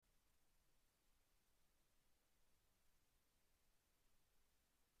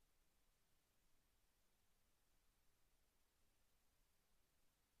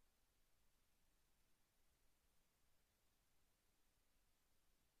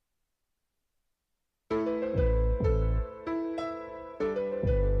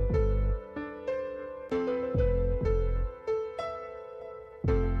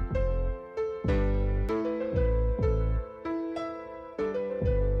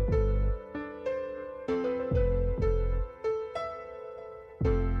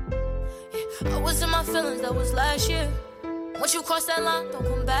was in my feelings, that was last year. Once you cross that line, don't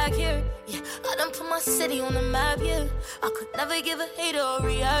come back here. Yeah, I done put my city on the map, yeah. I could never give a hater a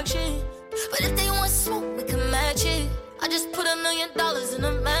reaction. But if they want smoke, we can match it. I just put $1 million in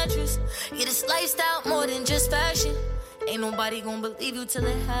a mattress. Yeah, this lifestyle more than just fashion. Ain't nobody gon' believe you till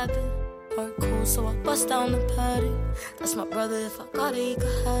it happen. Heart cold, so I bust down the pattern. That's my brother, if I got it, he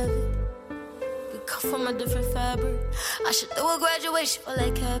could have it. We cut from a different fabric. I should do a graduation for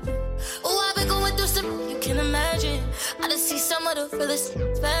that cabin. Oh, I've been going through some, you can imagine. I done see some of the realest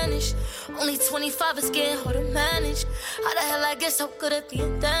Spanish. Only 25 is getting hard to manage. How the hell I get so good at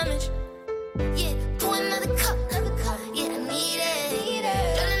being damaged? Yeah, pour another cup, yeah, I need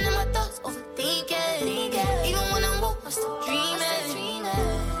it. Drowning in my thoughts, overthinking. Even when I'm woke, I'm still dreaming.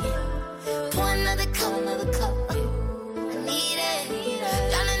 Yeah, pour another cup, yeah, I need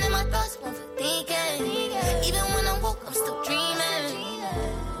it. Drowning in my thoughts, overthinking. Even when I'm woke, I'm still dreaming.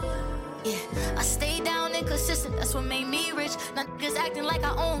 Yeah, I stay down and consistent, that's what made me rich. Now niggas acting like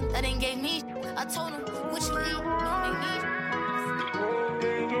I own, that ain't gave me. I told them, what you need, don't make me.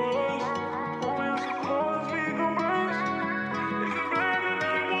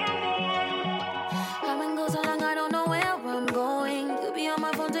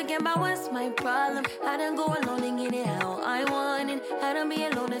 About what's my problem? I done go alone and get it how I want it. I done be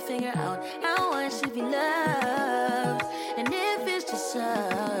alone and figure out how I should be loved. And if it's just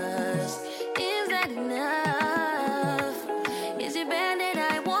us, is that enough? Is it bad that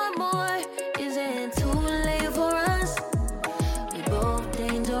I want more? Is it too late for us? We both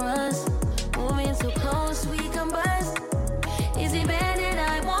dangerous, moving so close we combust. Is it bad that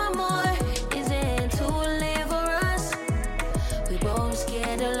I want more? Is it too late for us? We both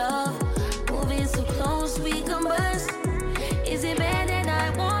scared of love, moving so close we combust. Is it bad that I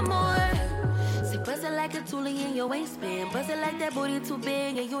want more? Say bust it like a toolie in your waistband. Bust it like that booty too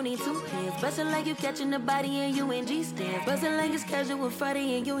big and you need 2 hands. Bust it like you catching the body and you in G stands. Bust it like it's casual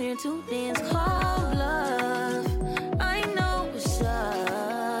Friday and you here to dance. Call bluff, I know what's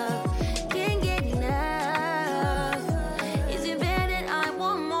up. Can't get enough. Is it bad that I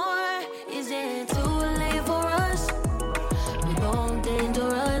want more? Is it too late for us? We both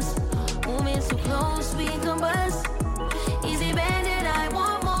dangerous, moving so close we combust. Is it bad that I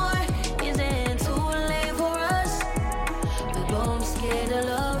want more? Is it too late for us? We both scared of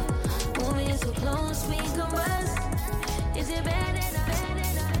love, moving so close we combust. Is it bad that I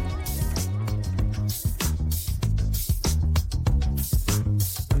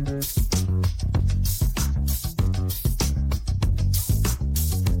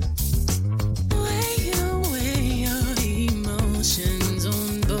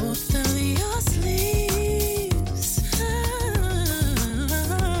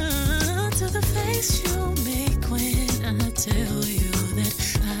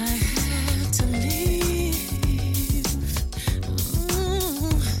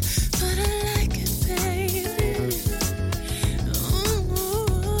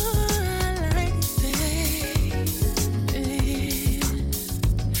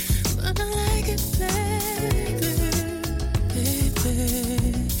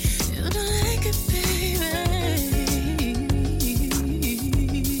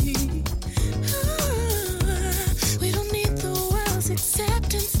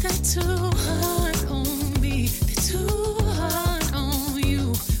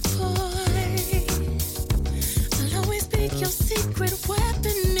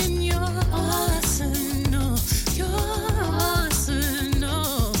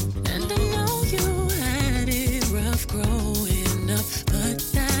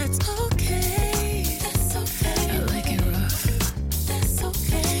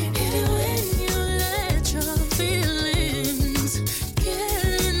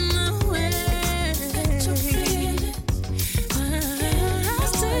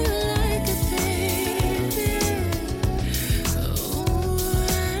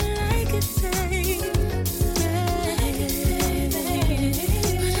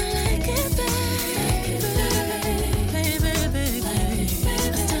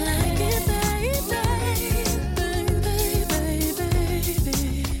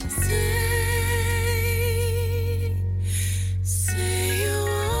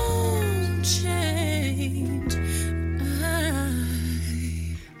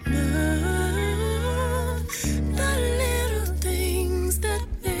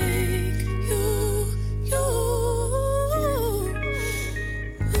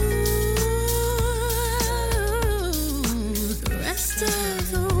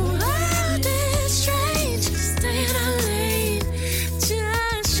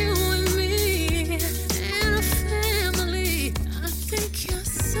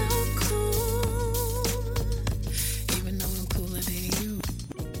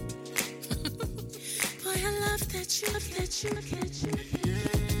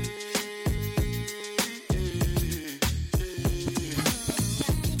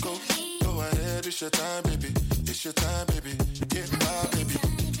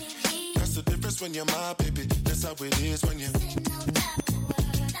when you're my baby. That's how it is when you.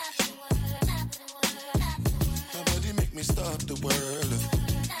 Nobody make me stop the world.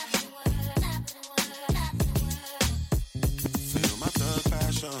 Feel my thug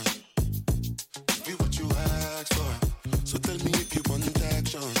passion. Be what you ask for. So tell me if you want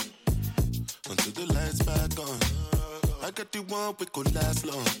action. Until the lights back on. I got the one we could last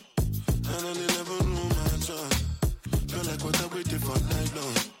long. And I never knew my chance. Feel like what I waited for night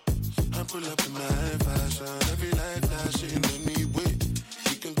long. I pull up in my fashion. Every night flashing anyway.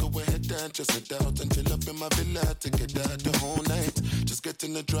 We can go ahead and just head out and chill up in my villa together the whole night. Just get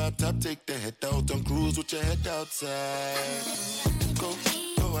in the drop top, take the head out and cruise with your head outside. Go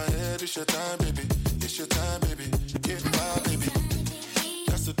ahead, it's your time, baby. It's your time, baby. Get my baby.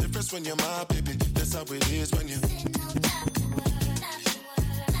 That's the difference when you're my baby. That's how it is when you.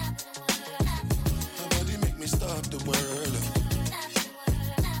 Nobody make me stop the world.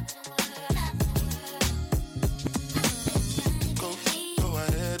 Go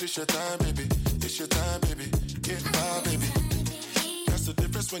ahead, it's your time, baby. It's your time, baby. Get my baby. That's the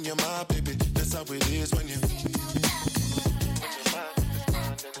difference when you're my baby. That's how it is when you.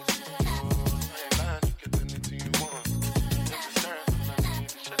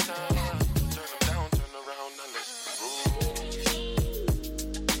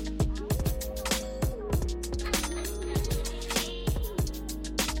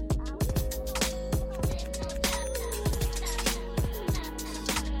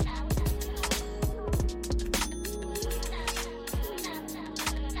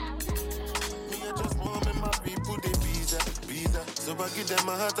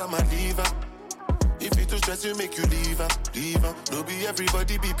 I'm a diva. If you too stress, you make you leave her. No be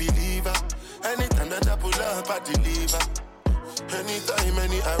everybody be believer. Anytime that I pull up, I deliver. Anytime,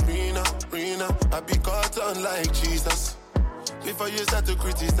 any arena, I be caught on like Jesus. Before you start to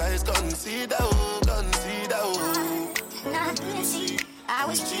criticize, consider. Not gonna see, I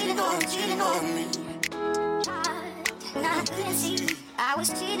was cheating on me. Not gonna see, I was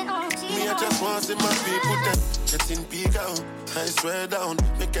cheating on me. I just want to see my people that getting big out. I swear down,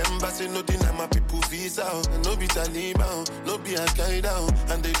 make embassy no deny my people visa out. And no be Taliban, no be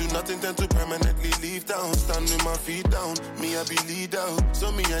Al-Qaeda. And they do nothing tend to permanently leave town. Stand with my feet down, me I be leader.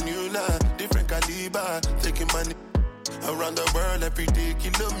 So me and you lah, different caliber. Taking money around the world every day.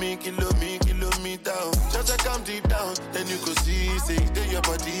 Kilo me down. Just come deep down, then you could see, say they your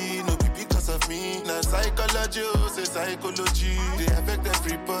body, no be because of me. Now psychology, say psychology. They affect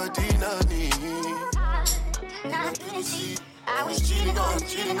everybody, not me. Not gonna see, I was cheating on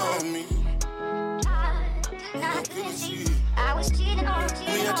me. Not gonna see, I was cheating on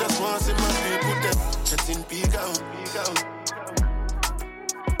me. I just want to see my people that getting big out.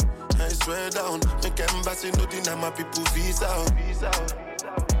 I swear down, make embassy no deny my people visa out.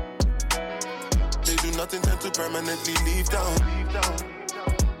 They do nothing tend to permanently leave town.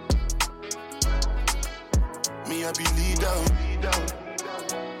 Me I be leader.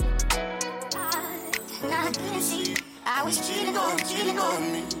 Not gonna see, I was cheating on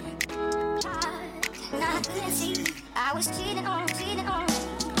me. Not gonna see, I was cheating on me.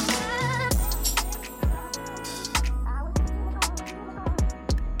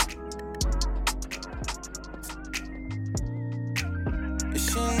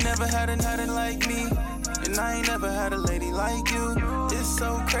 She ain't never had a nothing like me, and I ain't never had a lady like you. It's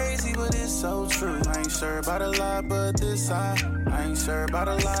so crazy, but it's so true. I ain't sure about a lot, but this I ain't sure about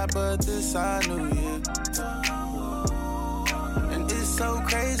a lot, but this I knew, yeah. And it's so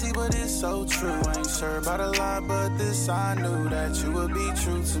crazy, but it's so true. I ain't sure about a lot, but this I knew that you would be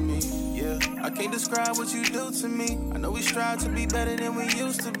true to me, yeah. I can't describe what you do to me. I know we strive to be better than we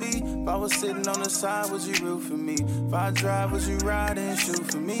used to be. If I was sitting on the side, would you root for me? If I drive, would you ride and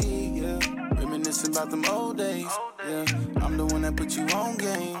shoot for me, yeah. Reminiscing about them old days, yeah. I'm the one that put you on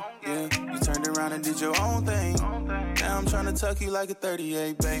game, yeah. You turned around and did your own thing. Now I'm trying to tuck you like a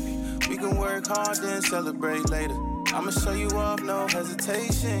 38, baby. We can work hard, then celebrate later. I'ma show you off, no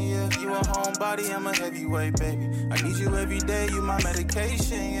hesitation, yeah. You a homebody, I'm a heavyweight, baby. I need you every day, you my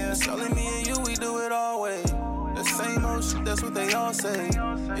medication, yeah. It's only me and you, we do it all way. The same old shit, that's what they all say.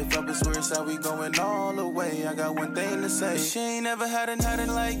 If up is where it's how we going all the way. I got one thing to say. She ain't never had a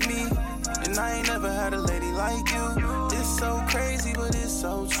nothing like me, and I ain't never had a lady like you. It's so crazy, but it's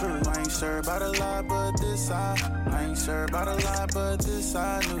so true. I ain't sure about a lot, but this I ain't sure about a lot, but this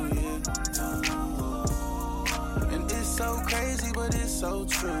I knew, yeah. And it's so crazy, but it's so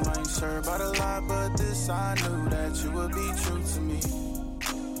true. I ain't sure about a lot, but this I knew that you would be true to me.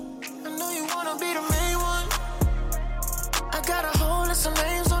 I know you wanna be the main one. I got a whole list of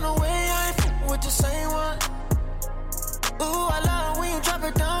names on the way. I ain't f***ing with the same one. Ooh, I love when you drop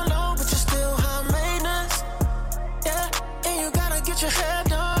it down low, but you still hum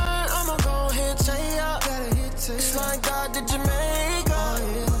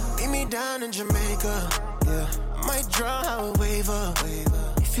draw, how it waver.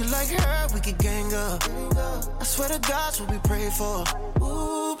 If you like her, we could gang up. I swear to God, what we pray for.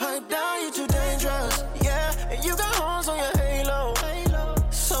 Ooh, pipe down, you too dangerous. Yeah, and you got horns on your halo.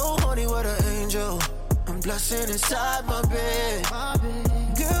 So horny, what an angel. I'm blushing inside my bed.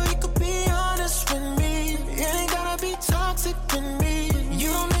 Girl, you could be honest with me. It ain't gotta be toxic with me. You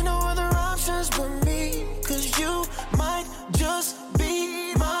don't need no other options but me. Cause you might just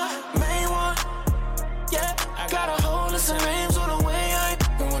be my main one. Yeah, got a whole list of names on the way. I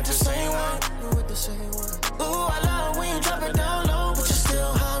ain't been with the same one. Ooh, I love when you drop it down low, but you're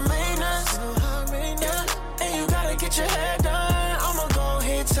still high maintenance. Yeah, and you gotta get your hair done. I'ma go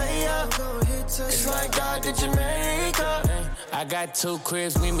ahead, say ya. It's like God did Jamaica. I got 2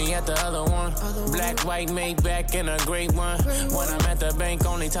 cribs, meet me at the other one. Black, white, Maybach, and a great one. When I'm at the bank,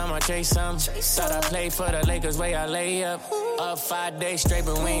 only time I chase some. Thought I played for the Lakers, way I lay up. Up 5 days straight,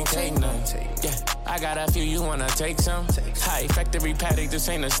 but we ain't take none. Yeah, I got a few, you wanna take some? High factory paddock, this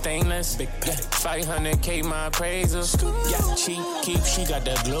ain't a stainless. Yeah, 500K my appraisal. Yeah, she got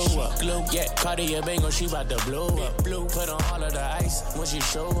that glow up. Yeah, Cartier Bango, she bout to blow up. Put on all of the ice when she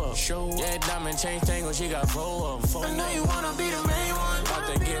show up. Yeah, diamond chain tangle, she got 4 of them. I know you wanna be the main one.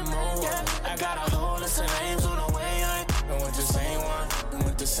 About to get more. I got a whole list of names on the way. I ain't with the same one.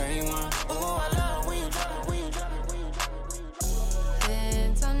 With the same one. Oh, I love when you drop it.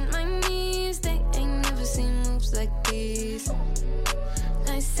 Hands on my knees, they ain't never seen moves like these.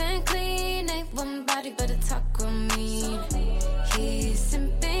 Nice and clean, ain't one body but a talk on me. He's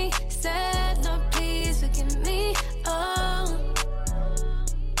simply said, no, please forgive me. Oh,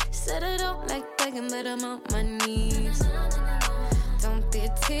 said I don't like begging, but I'm on my knees. Don't be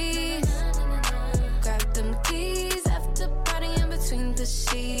a tease. Grab them keys after party in between the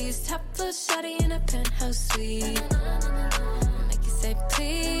sheets. Top of shawty in a penthouse suite. Make you say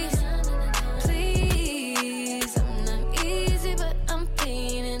please, please. I'm not easy, but I'm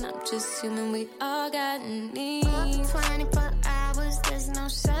feeling. I'm just human. We all got needs. 24 hours, there's no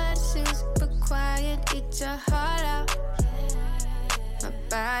substitutes. But quiet, eat your heart out. My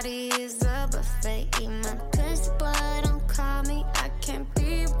body is a buffet. Eat my pussy, boy, don't call me. I can't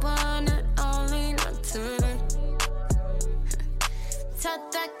be one and only, not today. Tell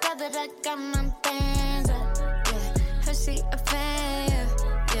that girl that I got my bands up. Yeah, her she a fan.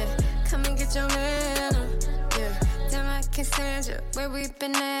 Yeah, come and get your man up. Yeah, damn I can't stand you. Where we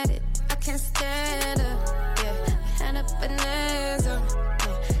been at it, I can't stand up. Yeah, had a bonanza.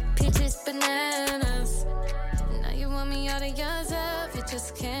 Yeah, peaches, bananas. Now you want me out of yourself. You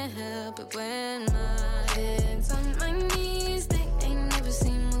just can't help it when my head's on my knees. They ain't never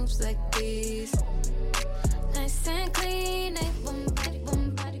seen moves like these. Nice and clean, ain't one body, one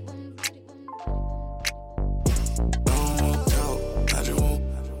body, one body, one body. I don't want talk, I just want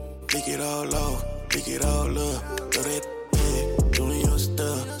lick it all off, lick it all up. Throw that bag, doing your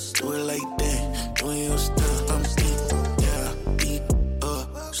stuff, do it like that, doing your stuff. I'm deep, yeah, deep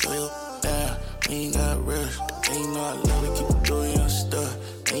up, slow down, we ain't got rush. Ain't no I love it, keep doing your stuff.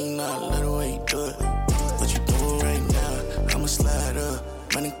 Ain't no I love the way you do it. What you doing right now? I'ma slide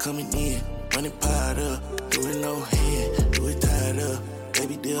up, money coming in, money piled up. Do it no hand, do it tied up.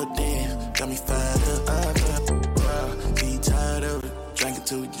 Baby deal damn, got me fired up. See you tired of it, drink it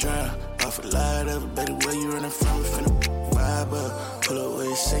till we drown. Off a lot of it, baby, where you running from? We finna vibe up, pull up where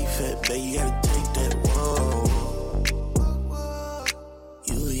it's safe at, baby, you gotta take that, whoa.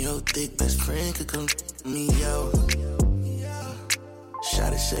 You and your thick best friend could come me out.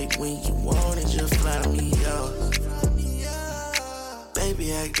 Shot it shake when you want it, just fly me out.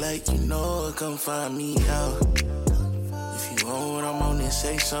 Baby, act like you know it, come find me out. If you want what I'm on, then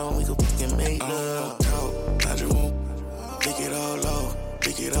say something, we can fucking make love. Talk, I just want lick it all off,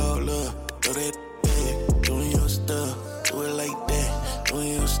 lick it all up. Throw that bag, doing your stuff, do it like that,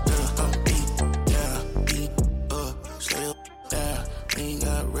 doing your stuff. I'm deep, yeah, deep up, slow down, we ain't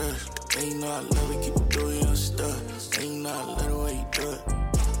got rush. Ain't no I love it, keep doing your stuff. Ain't no I love the way you do it.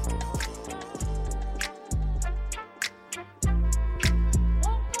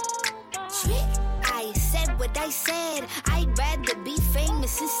 I said what I said. I'd rather be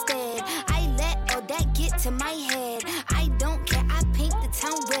famous instead. I let all that get to my head. I don't care, I paint the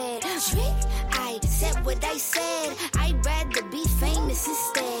town red. I said what I said. I'd rather be famous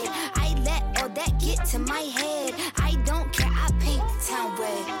instead. I let all that get to my head. I don't care, I paint the town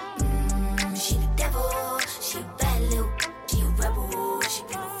red. She the devil, she a bad little, she a rebel. She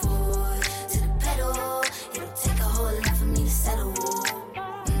put her foot to the pedal. It'll take a whole lot for me to settle.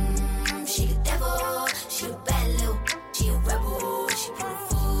 She the devil, she a bad little, she a rebel. She put her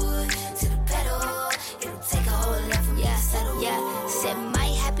foot to the pedal. It'll take a whole lot for me to settle. Yeah, said my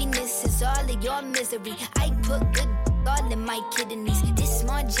happiness is all of your misery. I put good in my kidneys. This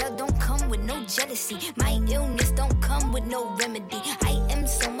smart gel don't come with no jealousy. My illness don't come with no remedy. I am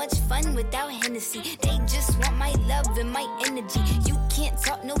so much fun without Hennessy. They just want my love and my energy. You can't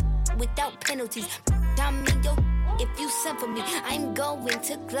talk no without penalties. I'm in your if you send for me. I'm going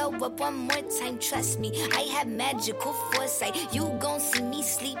to glow up one more time, trust me. I have magical foresight. You gon' see me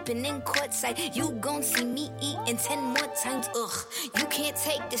sleeping in courtside. You gon' see me eating 10 more times, ugh. You can't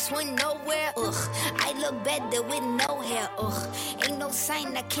take this one nowhere, ugh. I look better with no hair, ugh. Ain't no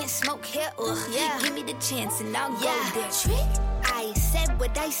sign I can't smoke hair, ugh. Yeah. Give me the chance and I'll go there. Trick, I said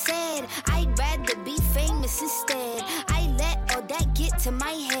what I said. I'd rather be famous instead. I let all that get to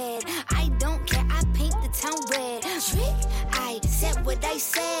my head. I don't care, I paint the town red. Trick, I said what I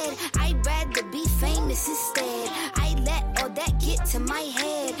said. I'd rather be famous instead. I let all that get to my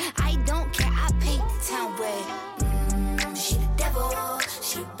head. I don't care, I paint the town red. She the devil,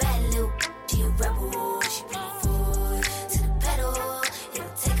 she a bad little, she a rebel. She put her foot to the pedal. It'll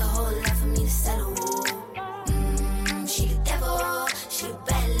take a whole lot for me to settle. She the devil, she a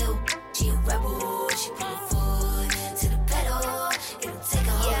bad little, she a rebel. She put her foot to the pedal. It'll take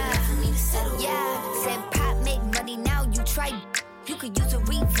a whole lot for me to settle. Yeah, said pop make money now. You try. You could use a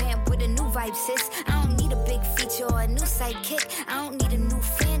revamp with a new vibe, sis. I don't need a big feature or a new sidekick. I don't need a new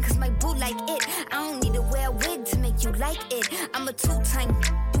fan, cause my boo like it. I don't need to wear a wig to make you like it. I'm a two-time,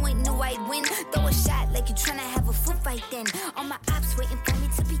 you ain't knew I'd win. Throw a shot like you tryna have a foot fight then. All my ops waiting for me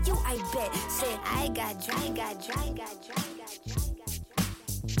to be you, I bet. Said, I got dry.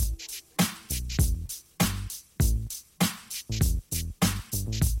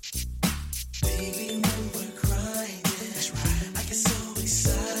 Baby, when we're crying, that's right. I get so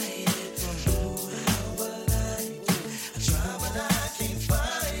excited. Oh, how I like it. I try, but I can't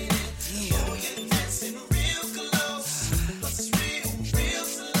fight it. Oh, you're dancing real close, but it's real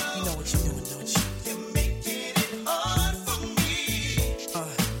slow. You know what you're doing, don't you? You're making it hard for me.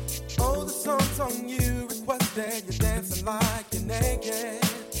 Oh, the song's on you. Requested you're dancing like you're naked.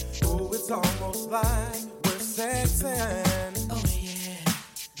 Oh, it's almost like we're sexing. Oh, yeah.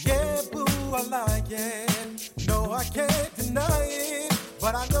 Yeah, boo, I like it. No, I can't deny it.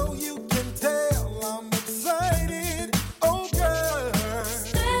 But I know you can tell I'm excited. Oh, girl.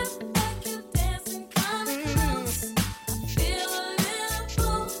 Step back, you're dancing kinda close. I feel a little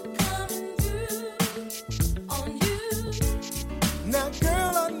pull coming through on you. Now,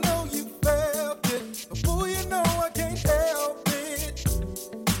 girl, I know you felt it. But boy, you know I can't help it.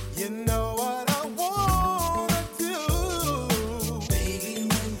 You know what I wanna do. Baby,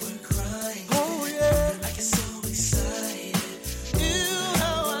 when we're crying, Oh, yeah. I get so excited. Ew,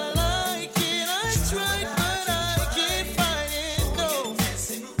 how I like it. I tried, but I can't find it. No.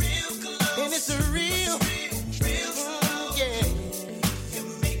 Dancing real close, And it's a real, real slow. yeah.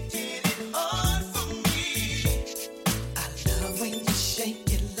 You're making it hard for me. I love when you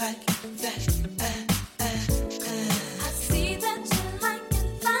shake it like that. I see that you like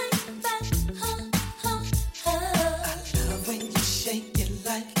it like that. I love when you shake it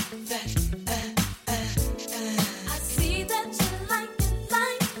like that. I see that you like it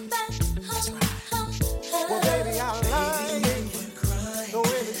like that. Well, baby, I like it. We're crying, The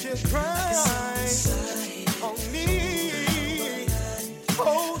way that you cry excited. on me.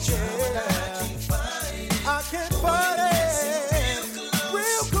 Oh, yeah. I can't fight it.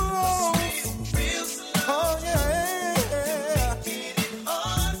 Real close. Real slow. Oh, yeah.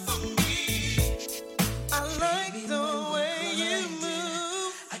 Hard for me. I like the way you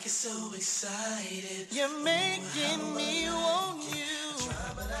move. I get so excited. You're making me want you.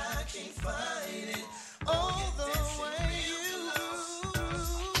 But I can't fight it. Oh, the way you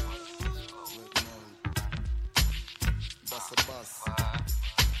move. Bust a bus.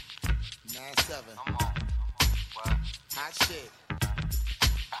 9-7. Hot shit.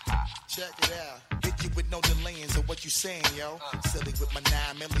 Check it out. Hit you with no delaying, so what you saying, yo? Silly with my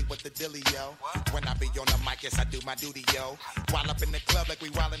 9 milli, what the dilly, yo? When I be on the mic, yes, I do my duty, yo. While up in the club like we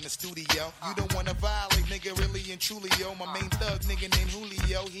while in the studio. You don't wanna violate, nigga, really and truly, yo. My main thug, nigga named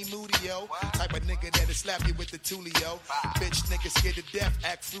Julio, he moody, yo. Type of nigga that'll slap you with the tulio. Bitch, nigga scared to death,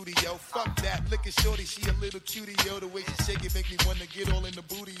 act fruity, yo. Fuck that, look at shorty, she a little cutie, yo. The way she shake it make me wanna get all in the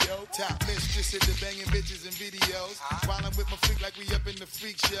booty, yo. Top mistress at the banging bitches and videos. While I'm with my freak like we up in the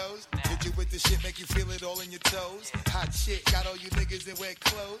freak shows. Hit you with the shit, make you feel it all in your toes. Hot shit, got all you niggas in wet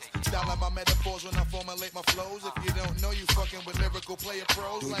clothes. Style out my metaphors when I formulate my flows. If you don't know, you fucking with lyrical player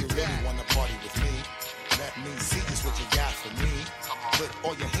pros. Do like you really that. Wanna party with me? Let me see just what you got for me. Put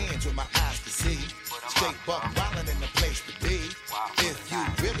all your hands where my eyes can see. Straight buck wildin' in the place to be. If you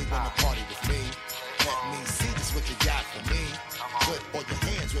really wanna party with me, let me see just what you got for me. Put all your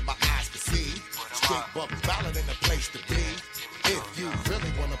hands where my eyes can see. Straight buck wildin' better than a place to be. If you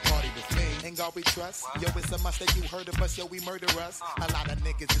really wanna party with me, ain't God we trust. Yo, it's a must that you heard of us, yo, we murder us. A lot of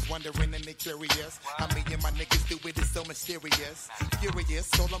niggas is wondering and they curious. How me and my niggas do it is so mysterious. Furious,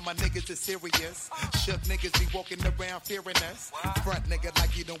 all of my niggas is serious. Shook niggas be walking around fearing us. Front nigga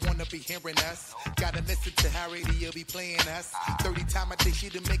like you don't wanna be hearing us. Gotta listen to how radio be playing us. 30 times I think she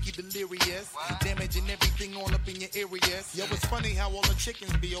to make you delirious. Damaging everything all up in your areas. Yo, it's funny how all the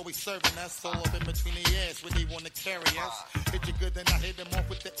chickens be always serving us. All up in between the ass when they wanna carry us. Hit you good, then I hit them off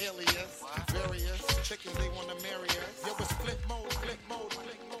with the alias. Various chickens, they wanna marry us. Yo, it's flip mode, flip mode,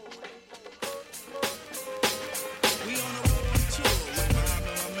 flip mode. We on a world tour with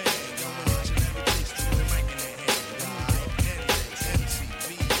Muhammad, my man. Going each and every place to the mic in their hand. MCV.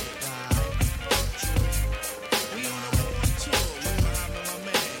 We on a world tour with Muhammad, my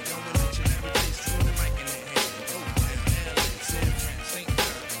man. Going each and every place to the mic in their hand. Oakland, LA, San Fran, St.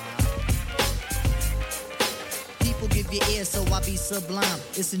 People give you ear, so I be sublime.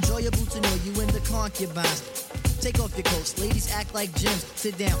 It's enjoyable to know you in the concubines. Take off your coats, ladies act like gems.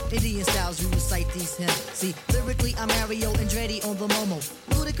 Sit down, Indian styles, you recite these hymns. See, lyrically I'm Mario Andretti on the Momo.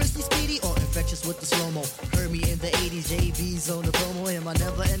 Ludicrously speedy or infectious with the slow-mo. Heard me in the 80s, JB's on the promo. Am I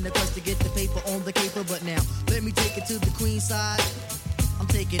never in the quest to get the paper on the caper? But now, let me take it to the Queen side. I'm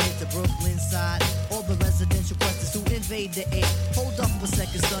taking it to Brooklyn side. All the residential questions who invade the air. Hold up a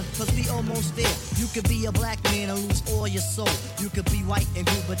second, son, cause we almost there. You could be a black man and lose all your soul. You could be white and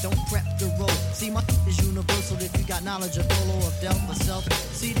blue, but don't prep the road. See, my is universal if you got knowledge of Polo or Delta myself.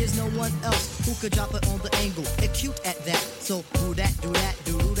 See, there's no one else who could drop it on the angle. Acute at that. So, do that, do that,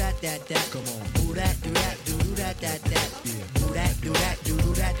 do that, that. Come on. Do that, do that, do that, that. Do that, do that, do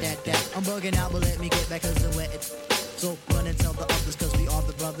that, that. I'm bugging out, but let me get back cause the wet it's. So run and tell the others cause we are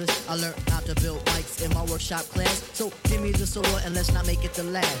the brothers. I learned how to build mics in my workshop class. So give me the solo and let's not make it the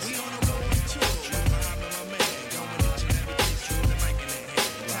last. We on a world tour with Muhammad, my man. Going each and every place to the mic in their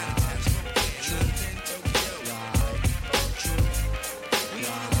hand. London, Tokyo. We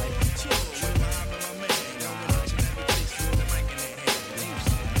on a world tour with Muhammad, my man. Going each and every place to the mic in their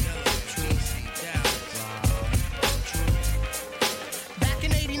hand. Back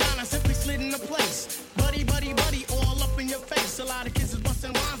in '89, I simply slid into place. Buddy, all up in your face. A lot of kids was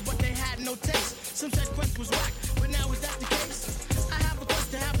busting rhymes, but they had no taste. Some said Quest was whack, but now is that the case? I have a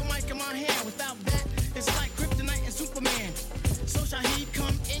quest to have a mic in my hand. Without that, it's like Kryptonite and Superman. So Shaheed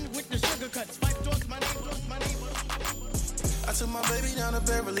come in with the sugar cuts. Five doors, my name. I took my baby down to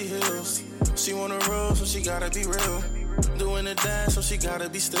Beverly Hills. She wanna roll, so she gotta be real. Doing a dance, so she gotta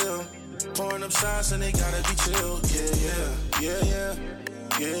be still. Pouring up shots, and they gotta be chill. Yeah.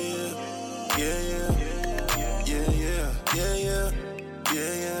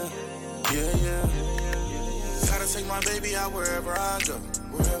 Gotta take my baby out wherever I go.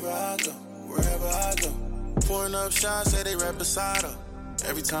 Pouring up shots, say they right beside her.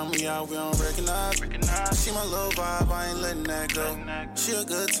 Every time we out, we don't recognize. She my little vibe, I ain't letting that go. She a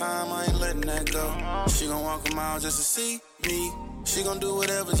good time, I ain't letting that go. She gon' walk a mile just to see me. She gon' do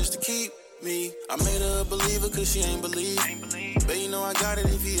whatever just to keep me. I made her a believer cause she ain't believe. But you know I got it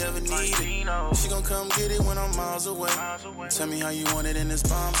if you ever need it. She gon' come get it when I'm miles away. Tell me how you want it and it's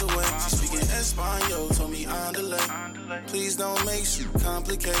bombs away. She speaking Espanol, told me on delay. Please don't make shit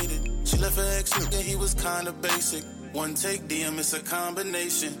complicated. She left her ex nigga, he was kinda basic. One take DM, it's a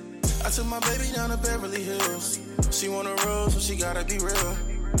combination. I took my baby down to Beverly Hills. She wanna roll, so she gotta be real.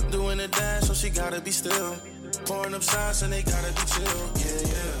 Doing a dash, so she gotta be still. Pouring up shots and they gotta be chill. Yeah.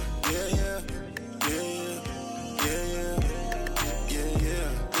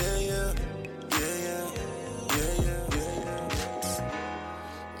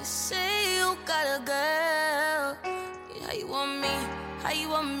 You say you got a girl. How you want me? How you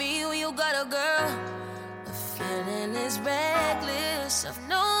want me when you got a girl? The feeling is reckless of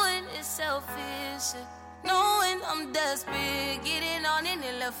knowing it's selfish. Knowing I'm desperate, getting on in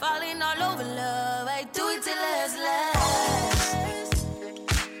it, left falling all over love. I do it till it's last.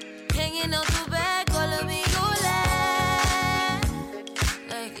 Hanging out the back, all of me your last.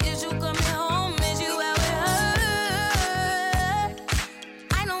 Like, is you coming home? Is you out with her?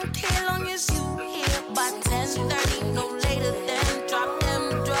 I don't care long as you here by 10:30, no later than drop them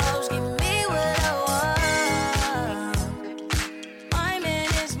drugs. Give me what I want.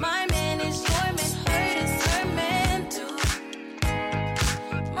 My man is your man, her is her man too.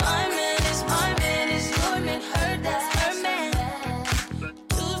 My man is your man, her that's her man.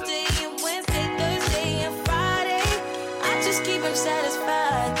 Tuesday and Wednesday.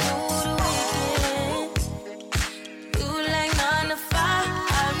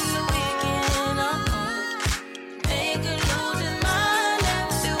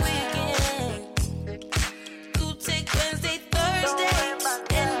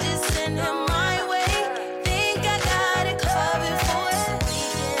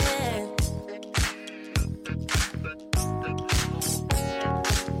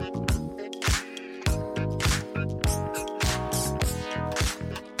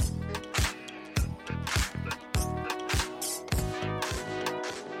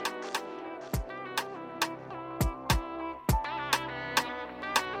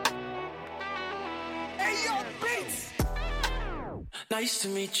 Nice to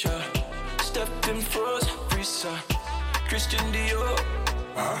meet ya. Stepped in froze, Risa. Christian Dior.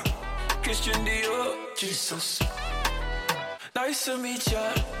 Christian Dior. Jesus. Nice to meet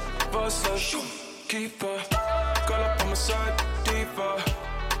ya. Boss up, keeper. Girl up on my side, deeper.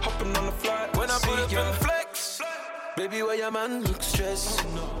 Hopping on the flight, when I put up in the flex. Baby, why your man look stressed?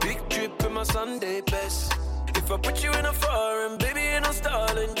 Big drip in my Sunday best. If I put you in a foreign, baby, ain't no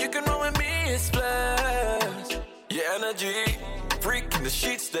stalling. You can roll with me, it's splash. Your energy, freak in the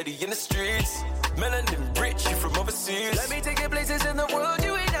sheets, steady in the streets. Melanin rich, you from overseas. Let me take you places in the world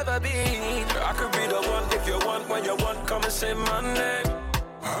you ain't never been. I could be the one if you want, when you want, come and say my name.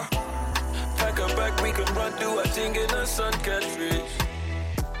 Pack a bag, we can run, do a thing in the sun, can't reach.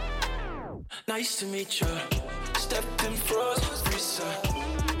 Nice to meet ya. Stepped in froze, Risa.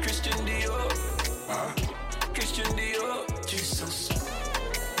 Christian Dior. Christian Dior. Jesus.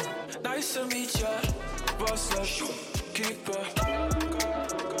 Nice to meet ya. Boss up, keeper.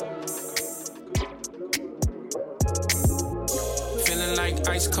 Feeling like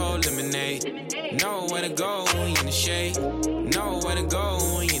ice cold lemonade. Know where to go when you in the shade. Know where to go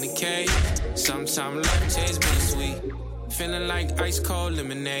when you in the cave. Sometimes life tastes bittersweet. Feeling like ice cold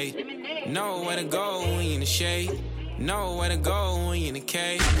lemonade. Know where to go when you in the shade. Know where to go when you in the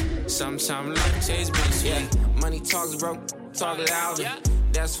cave. Sometimes life tastes bittersweet. Yeah. Money talks, bro, talk louder.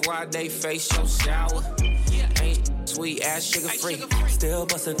 That's why they face so sour. Ain't sweet ass sugar free. Still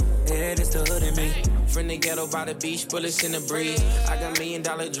bustin' head, it's the hood in me. From the ghetto by the beach, bullets in the breeze. I got $1 million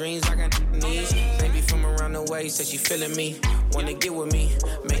dreams, I got needs. Baby from around the way said she feeling me. Wanna get with me,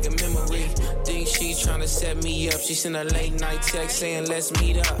 make a memory. Think she tryna set me up. She sent a late night text saying let's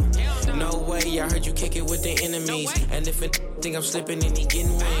meet up. No way, I heard you kick it with the enemies. And if it think I'm slipping and he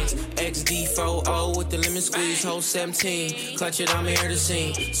getting wings. XD4O with the lemon squeeze, whole 17. Clutch it, I'm here to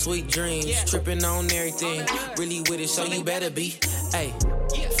sing. Sweet dreams, tripping on everything. Really with it, so you better be. Ay,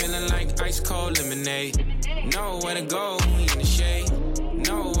 feeling like ice cold lemonade. Know where to go when you in the shade.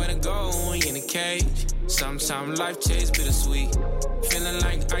 Know where to go when you in the cage. Sometimes life tastes bittersweet. Feeling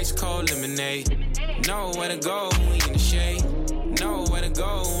like ice cold lemonade. Know where to go when you in the shade. Know where to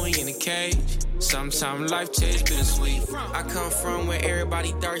go when you in the cage. Sometimes life tastes bittersweet. I come from where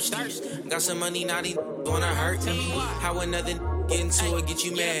everybody thirsty. Got some money, now these wanna hurt me. How another get into it, get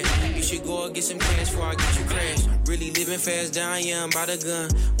you mad. You should go and get some cash before I get you crashed. Really living fast, down young, by the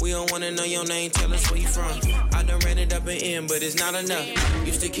gun. We don't wanna know your name, tell us where you from. I done ran it up and in, but it's not enough.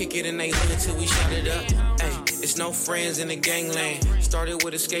 Used to kick it in they hood till we shot it up. Ay, it's no friends in the gangland. Started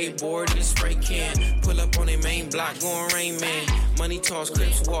with a skateboard and a spray can. Pull up on a main block, going Rain Man. Money toss,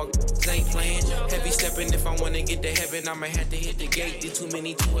 clips walk, ain't playing. Heavy stepping, if I wanna get to heaven, I'ma have to hit the gate. Did too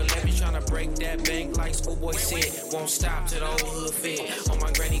many 211, tryna break that bank like schoolboy said. Won't stop till the old hood fit on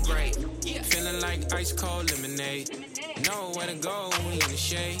my granny grave. Feeling like ice cold lemonade. Know where to go when you in the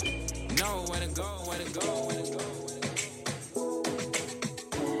shade. Know where to go, where to go, where to go.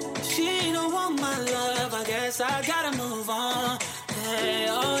 She don't want my love, I guess I gotta move on. Hey,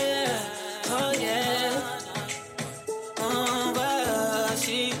 oh yeah, oh yeah. But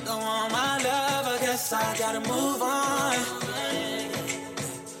she don't want my love, I guess I gotta move on.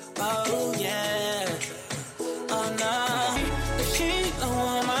 Oh yeah, oh no. If she don't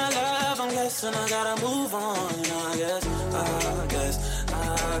want my love, I'm guessing I gotta move on. I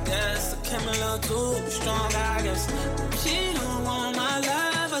guess I came a little too strong, I guess. If she don't want my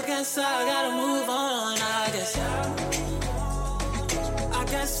love, I guess I gotta move on. I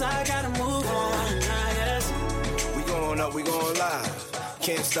guess I gotta move on. I guess. We going up, we going live.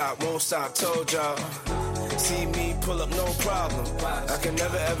 Can't stop, won't stop, told y'all. See me pull up, no problem. I can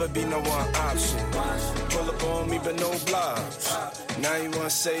never ever be no one option. Pull up on me, but no blobs. Now you wanna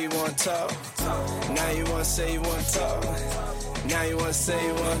say you wanna talk. Now you wanna say you wanna talk. Now you wanna say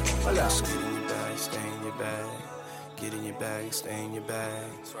you wanna. Hold up. Get in your bag, stay in your bag. Get in your bag, stay in your bag.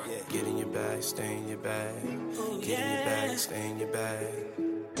 Get in your bag, stay in your bag. Get in your bag, stay in your bag.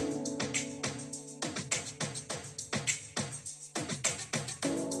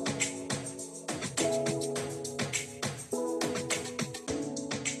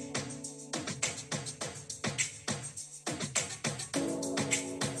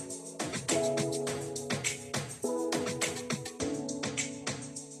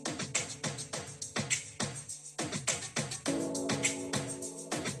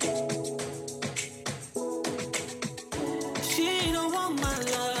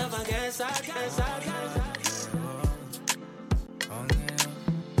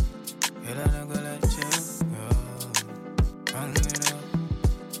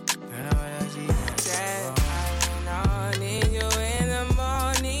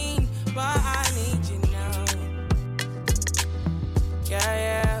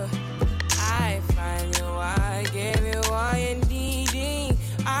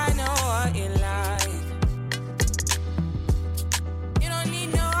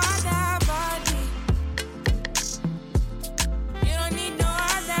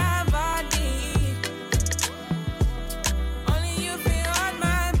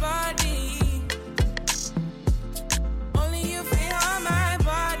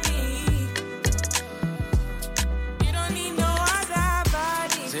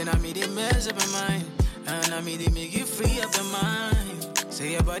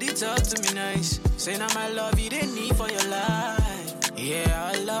 Say your body talk to me nice. Say now my love you didn't need for your life. Yeah,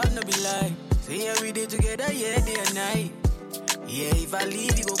 our love no be like. Say yeah we did together, yeah, day and night. Yeah, if I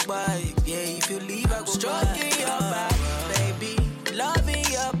leave you go by. Yeah, if you leave I go stroking your body, baby. Loving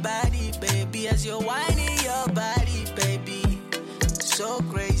your body, baby. As you're whining your body, baby. So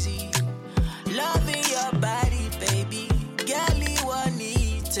crazy. Loving your body, baby. Girl, you want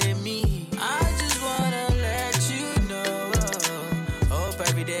need to me. I just wanna let you know. Hope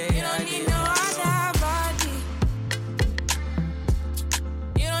every day you don't need no other body.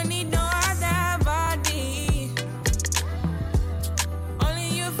 You don't need no other body. Only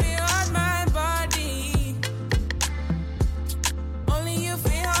you feel on my body. Only you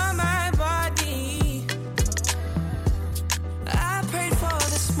feel on my body. I prayed for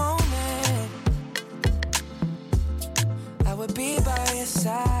this moment. I would be by your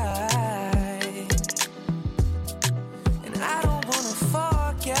side. And I don't wanna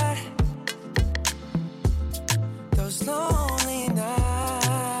forget those lonely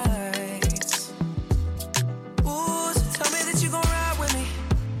nights. Ooh, so tell me that you gon' ride with me.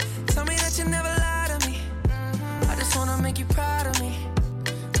 Tell me that you never lie to me. I just wanna make you proud of me.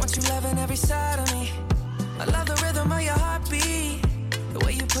 Want you loving every side of me. I love the rhythm of your heartbeat. The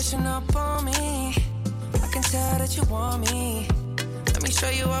way you pushing up on me. I can tell that you want me. Let me show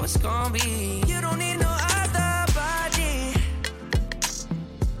you how it's gonna be. You don't need no other body.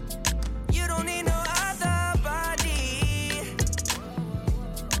 You don't need no other body.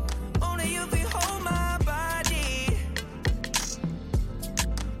 Only you can hold my body.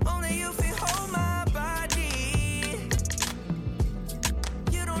 Only you can hold my body.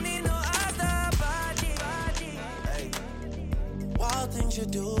 You don't need no other body. Wild things you're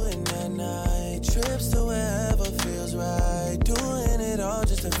doing at night. Trips to wherever feels right. Doing it all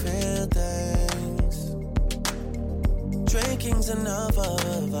just to feel things. Drinking's enough of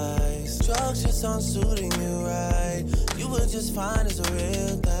advice. Drugs just aren't suiting you right. You were just fine as a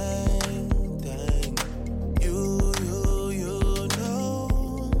real thing. You know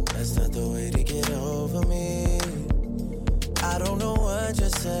that's not the way to get over me. I don't know what you're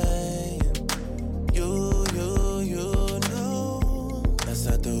saying. You know that's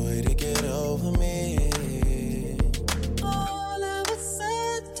not the way to get over me. All of a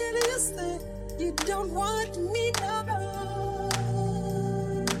sudden you say you don't want me no more.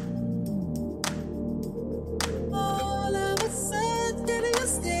 All of a sudden you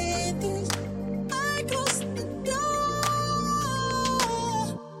say things. I close the door.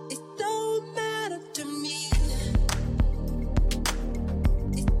 It don't matter to me.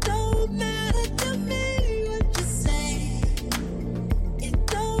 It don't matter to me what you say. It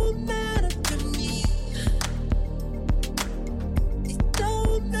don't matter to me. It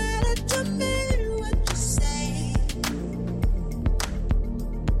don't matter to me what you say.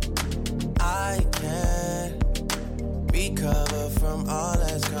 I can't recover from all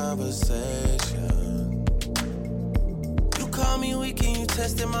that conversation. You call me weak and you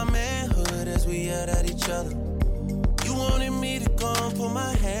tested my manhood as we yelled at each other. You wanted me to go and put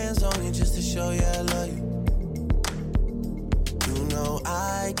my hands on you just to show you I love you. You know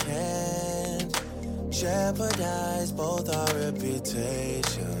I can't jeopardize both our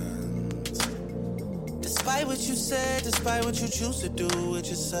reputations. Despite what you said, despite what you choose to do with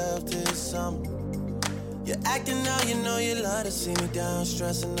yourself this summer. You're acting now, you know you love to see me down,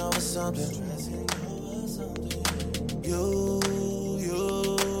 stressing over something. You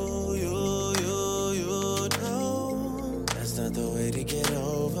know that's not the way to get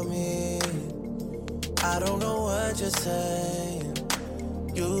over me. I don't know what you're saying.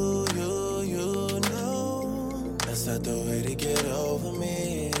 You know that's not the way to get over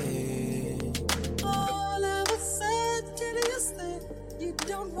me. All of a sudden you say you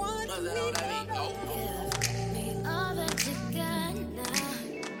don't want me no more. Give me all that you got now.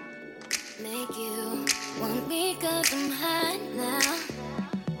 Make you want me 'cause I'm hot now.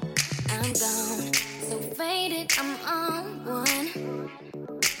 I'm gone, so faded, I'm on one.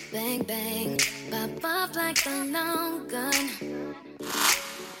 Bang, bang, pop off like a long gun.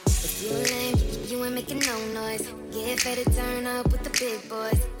 If you lame, you ain't making no noise. Get faded, turn up with the big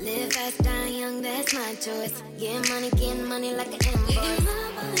boys. Live fast, die young, that's my choice. Get money like an invoice.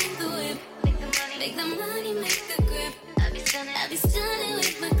 Make the whip, make the money, make the grip. I be stunning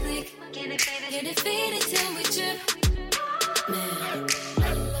with my click. Get it faded till we trip. Man, I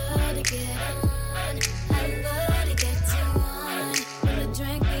love to get on. I love to get you on. When the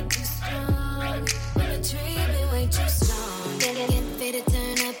drink be too strong, when the tree be way too strong. Get faded,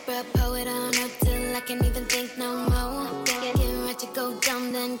 turn up, pull it on up till I can't even think no more. Get right to go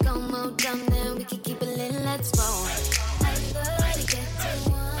dumb, then go more dumb, then we can keep it lit, let's roll. I love to get to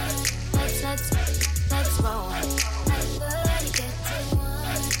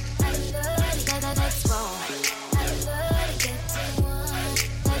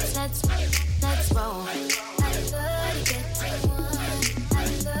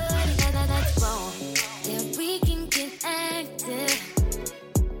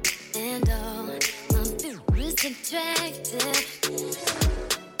attractive.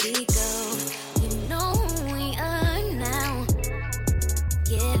 We go, you know who we are now.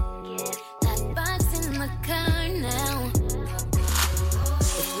 Get that box in the car now.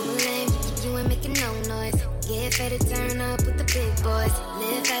 If you lame, you ain't making no noise. Get ready to turn up with the big boys.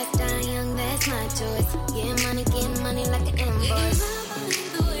 Live fast, die young, that's my choice. Get money like an invoice.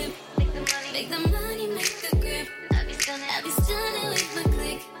 Make the money, make the grip. I be stunning with my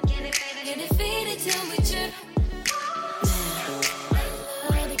click. Get it faded till we trip. I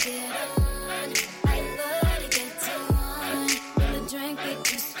love to get on. I love to get too on. When the drink be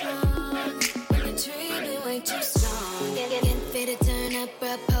too strong, when the tree be way too strong. Get faded, turn up,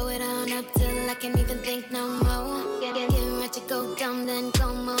 bro, pull it on up till I can't even think no more. Get ready to go dumb, then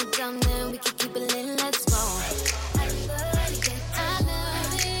go more dumb, then we can keep it lit, let's roll. I love to get on.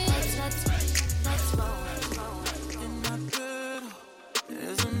 Let's roll. In my bed,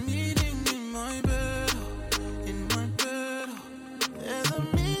 there's a meeting in my bed. In my bed, there's a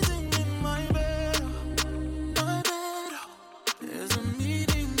meeting in my bed. My bed, there's a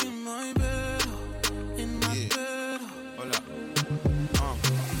meeting in my bed. In my bed. Hold up.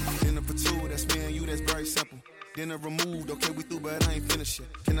 Dinner for two, that's me and you, that's very simple. Dinner removed, okay, we through, but I ain't finished yet.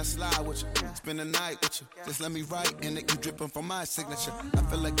 Can I slide with you? Spend the night with you. Just let me write, and it you dripping from my signature. I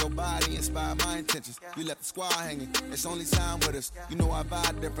feel like your body inspired my intentions. You left the squad hanging, it's only time with us. You know I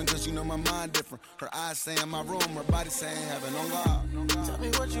vibe different, cause you know my mind different. Her eyes saying my room, her body saying heaven on God. Tell me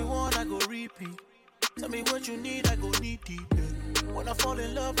what you want, I go repeat. Tell me what you need, I go deep. When I fall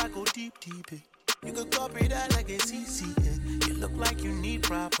in love, I go deep. You could copy that like it's easy. You look like you need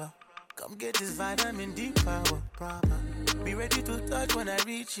proper. Come get this vitamin D power, proper. Be ready to touch when I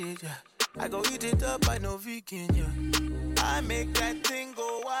reach it, yeah. I go eat it up, I know vegan, yeah. I make that thing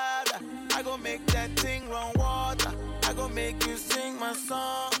go wilder. I go make that thing run water. I go make you sing my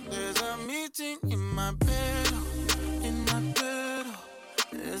song. There's a meeting in my bed, in my bed.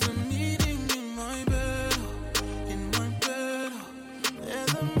 There's a meeting in my bed, in my bed.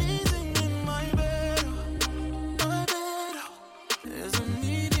 There's a meeting in my bed, my bed. There's a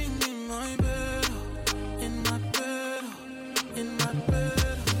meeting in my bed, in my bed, in my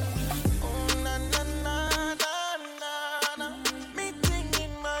bed. Oh na na na na na na. Meeting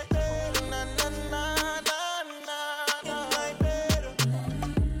in my bed, na na na na na. In my bed.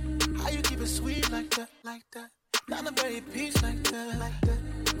 How you keep it sweet like that, like that? Not a very peace like that, like that.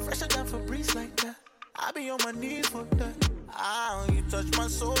 Fresher than Febreze like that. I be on my knees for that. Ah, you touch my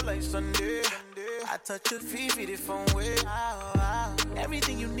soul like Sunday. I touch your feet the phone way.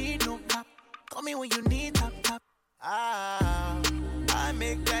 Everything you need, no cap. Call me when you need top. I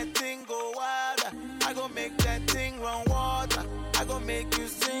make that thing go wilder. I go make that thing run water. I go make you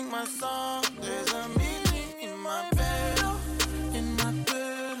sing my song. There's a meeting in my bed, in my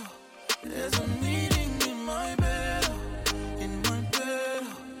bed. There's a meeting in my bed, in my bed.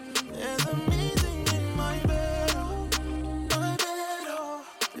 There's a meeting in my bed, my bed.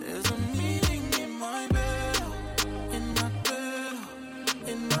 There's a meeting in my bed, in my bed,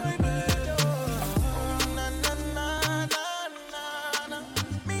 in my bed. Oh, na na na na na na.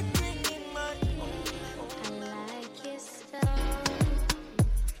 Meeting in my bed. I like your stuff.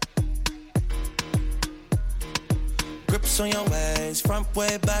 Grips on your ways, front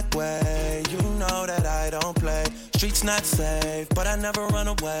way, back way. You know that I don't play. Streets not safe, but I never run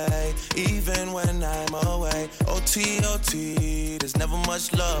away, even when I'm away. OT, OT, there's never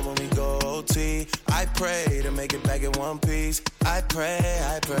much love when we go OT. I pray to make it back in one piece. I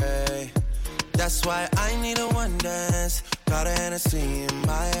pray. That's why I need a one dance. Got a Hennessy in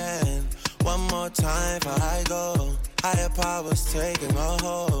my hand. One more time before I go. Higher powers taking a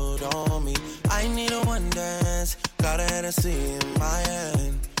hold on me. I need a one dance. Got a Hennessy in my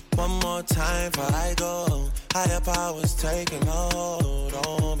hand. One more time before I go. Higher powers taking a hold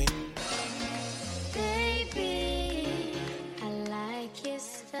on me. Baby, I like your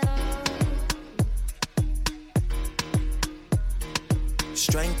stuff.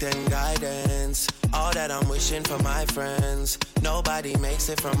 Strength and guidance, all that I'm wishing for my friends. Nobody makes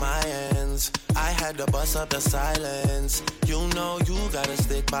it from my ends. I had to bust up the silence. You know you gotta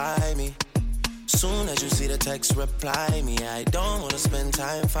stick by me. Soon as you see the text, reply me. I don't wanna spend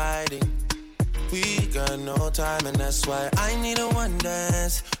time fighting. We got no time, and that's why I need a one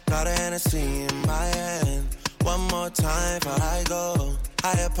dance. Got a Hennessy in my hand. One more time before I go.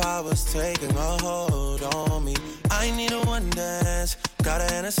 Higher powers taking a hold on me. I need a one dance. Got a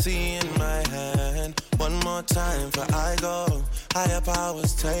Hennessy in my hand. One more time before I go. Higher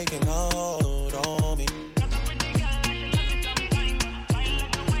powers taking a hold on me.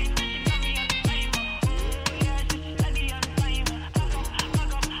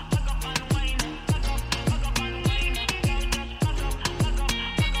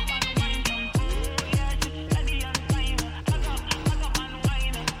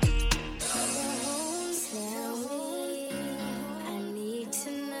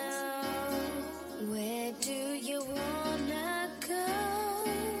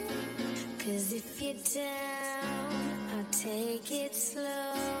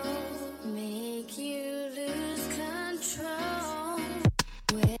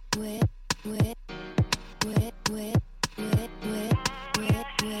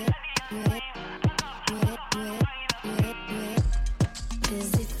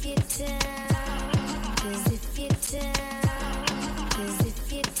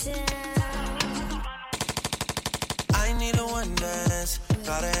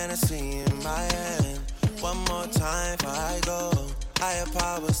 Hennessy in my hand. One more time before I go. Higher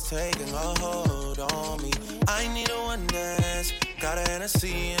powers taking a hold on me. I need a one dance. Got a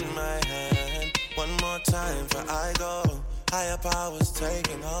Hennessy in my hand. One more time before I go. Higher powers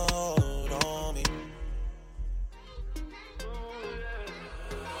taking a hold on me.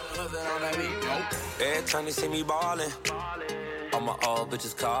 Every time they see me ballin', all my old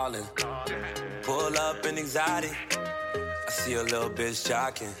bitches callin'. Pull up in exotic, I see a little bitch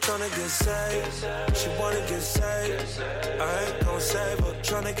jockin'. Tryna get saved, she wanna get saved. I ain't gon' save her.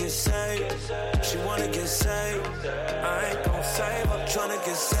 Tryna get saved, she wanna get saved. I ain't gon' save her. Tryna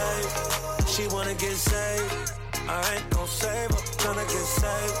get saved, she wanna get saved. I ain't gon' save her. Tryna get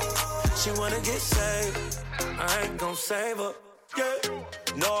saved, she wanna get saved. I ain't gon' save her. Yeah.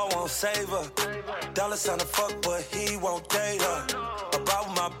 No, I won't save her. Dollar sign to fuck, but he won't date her. About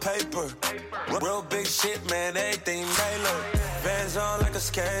my paper, real big shit, man, everything tailored. Vans on like a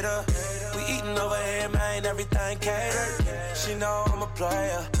skater. We eatin' over here, man, everything catered. She know I'm a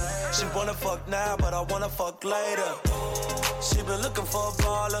player. She wanna fuck now, but I wanna fuck later. She been looking for a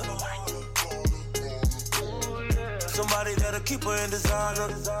baller. Somebody that'll keep her in designer.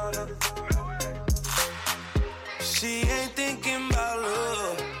 She ain't thinking about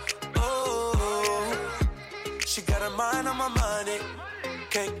love. Oh, she got her mind on my money.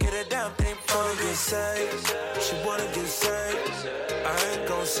 Can't get a damn thing from her. Get saved, she wanna get saved. I ain't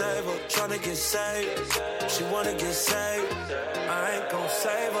gon' save her. Tryna get saved, she wanna get saved. I ain't gon'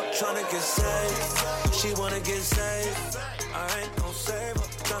 save her. Tryna get saved, she wanna get saved. I ain't gon' save her.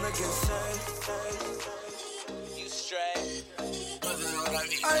 Tryna get saved. You straight.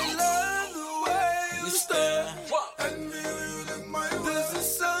 I love the way you stare. This is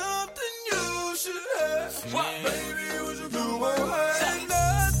something you should have. Baby, what you doing? Ain't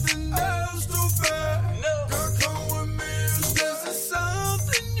nothing else to bear. Girl, come with me. This is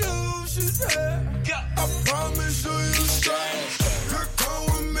something you should have. I promise you straight. Girl, come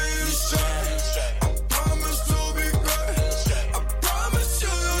with me. I promise to be great. I promise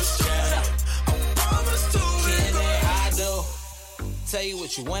you straight. I promise to be great. I do. Tell you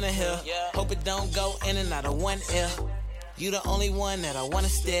what you wanna hear. Hope it don't go in and out of one ear. You the only one that I wanna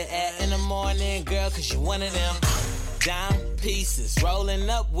stare at in the morning, girl, cause you one of them. Dime pieces, rolling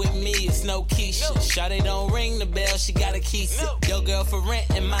up with me, it's no Keisha. Shawty don't ring the bell, she gotta keep it. Your girl for rent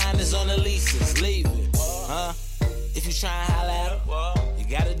and mine is on the leases. Leave it, if you tryna holla at her, you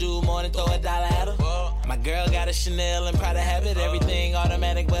gotta do more than throw a dollar at her. My girl got a Chanel and Prada habit, everything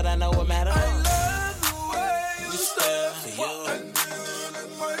automatic, but I know what matter. I love the way you stare. For you.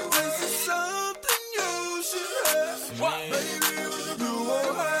 This is something you should have. Baby, what you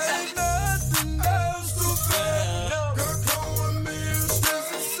doing? Ain't nothing else to bear. Girl, come with me. This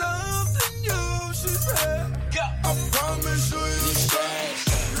is something you should have. I promise you straight.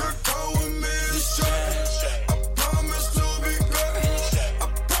 Girl, come with me. I promise to be great. I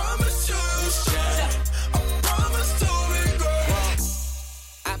promise you straight. I promise to be great.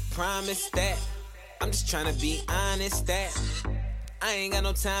 I promise that. I'm just tryna be honest that I ain't got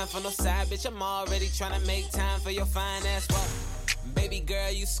no time for no side bitch. I'm already tryna make time for your fine ass. Well, baby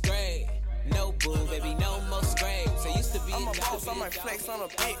girl, you straight. No boo, baby, no more scrapes. I used to be I'm a boss, I might flex on a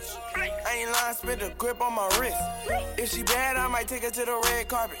bitch. I ain't lying, spit a grip on my wrist. If she bad, I might take her to the red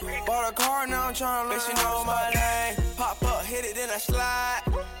carpet. Bought a car, now I'm tryna let she know my name. Pop up, hit it, then I slide.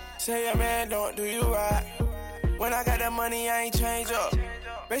 Say a man, don't do you right. When I got that money, I ain't change up.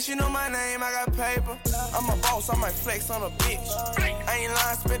 Bitch, you know my name, I got paper. I'm a boss, I might flex on a bitch. I ain't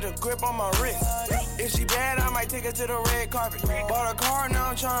lying, spit a grip on my wrist. If she bad, I might take her to the red carpet. Bought a car, now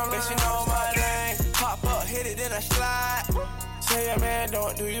I'm tryna let she know my name. Pop up, hit it, then I slide. Say a man,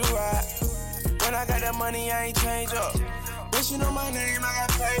 don't do you right. When I got that money, I ain't change up. Bitch, you know my name, I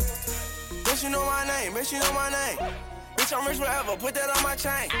got paper. Bitch, you know my name, bitch, you know my name. Bitch, I'm rich forever, put that on my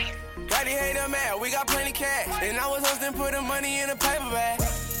chain. Daddy hater mad, we got plenty cash. And I was hustling, putting money in a paper bag.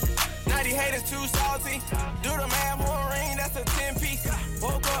 Now these haters too salty. Do the math, one ring, that's a 10-piece.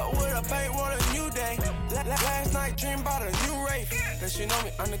 Woke up with a bank, want a new day. Last night, dream about a new Wraith. Cause you know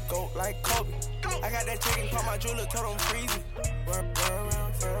me, I'm the GOAT like Kobe. I got that chicken, call my jeweler, told him freeze me. Burn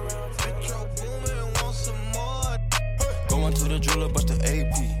around, get your woman, want some more. Going to the jeweler, bust the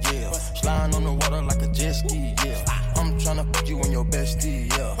AP, yeah. Sliding on the water like a jet ski, yeah. I'm tryna put you in your bestie,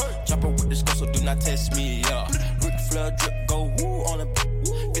 yeah. Chopper with this girl, so do not test me, yeah. Ric Flair drip, go woo on the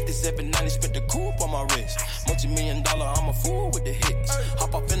 5790, spent the coupe on my wrist. Multi-million dollar, I'm a fool with the hits.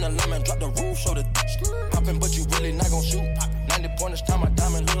 Hop up in the lemon, drop the roof, show the poppin', but you really not gon' shoot. 90 pointers, time my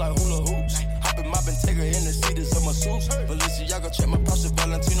diamond look like hula hoops. Hoppin', moppin', take her in the seats of my suits. Balenciaga, check my Prada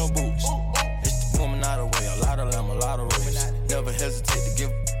Valentino boots. It's the woman out of way, a lot of lamb, a lot of race. Never hesitate to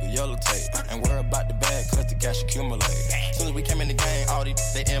give yellow tape. Ain't worry about the bag, cause the cash accumulate. Soon as we came in the game, all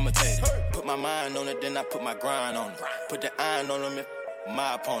these, they imitated. Put my mind on it, then I put my grind on it. Put the iron on them,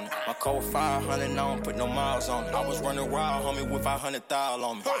 my opponent. My code 500, I don't put no miles on it. I was running wild, homie, with 500,000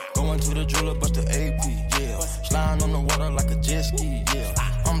 on me. Going to the jeweler, bust the AP, yeah. Sliding on the water like a jet ski, yeah.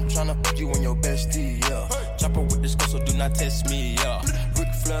 I'm tryna put you in your bestie, yeah. Chopper with this go, so do not test me, yeah.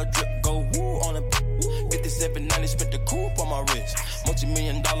 Ric Flair drip, go woo on the 5790, spent the coupe on my wrist.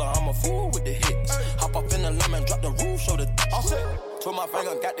 Multi-million-dollar, I'm a fool with the hits. Hop up in the lemon, drop the roof, show the all set. Twist my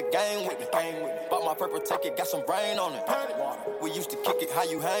finger, got the game with me. Bought my purple ticket, got some brain on it. We used to kick it, how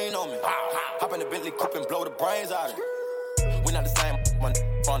you hang on me. Hop in the Bentley coupe and blow the brains out of it. We not the same, my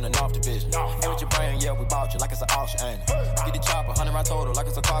on and off the vision. Ain't with your brain, yeah, we bought you like it's an auction, ain't it? Get the chopper, 100 round total, like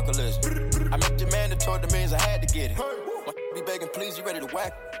it's a car collision. I met your man that told the means I had to get it. My be begging, please, you ready to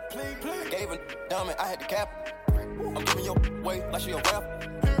whack? Gave a dummy, I had to cap. I'm giving your way like she a rap.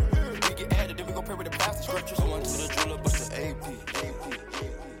 We get added, then we gon' pray with the pastor scriptures. I went to the jeweler, but the AP.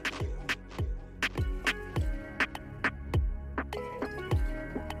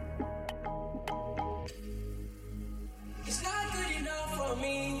 It's not good enough for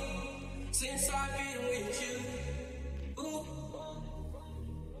me since I've been with you. Ooh.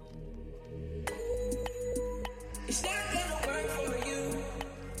 It's not gonna work for you.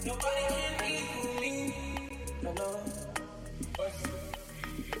 Nobody can equal me. No.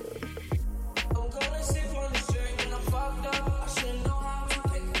 I'm gonna sip on this drink when I'm fucked up. I should know how to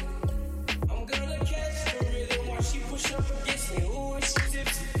play. I'm gonna catch the rhythm while she push up against me. Ooh, and she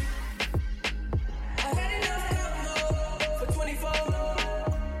tipsy. I had enough combo for 24.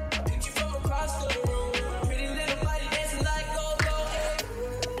 I picked you from across the room. Pretty little body dancing like go-go.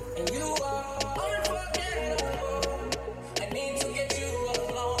 And you are unforgettable. I need to get you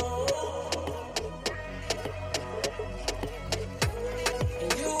alone.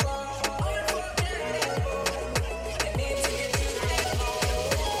 And you are unforgettable. I need to get you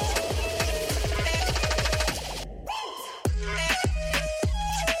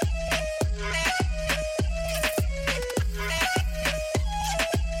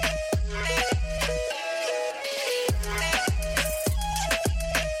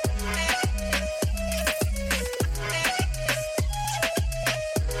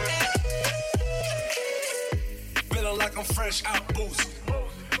Feeling like I'm fresh out boost.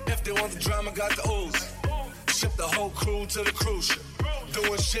 If they want the drama, got the ooze. Ship the whole crew to the cruise ship.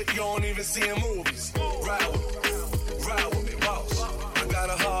 Doing shit you don't even see in movies. Ride with me, boss. I got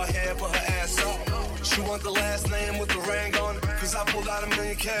a hard head, put her ass up. She want the last name with the ring on it. Cause I pulled out $1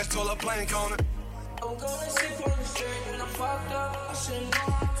 million cash, told her blank on it. I'm gonna sip on this drink when I'm fucked up. I should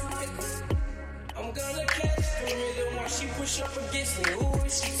know how to pick it. I'm gonna catch the rhythm while she push up against me. Ooh,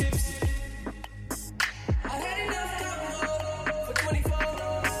 and she tipsy. I had enough combo for 24.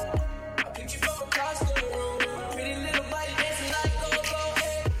 I picked you from across the room. Pretty little body dancing like go-go.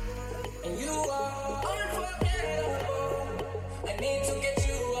 And you are unforgettable. I need to get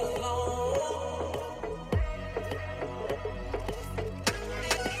you alone.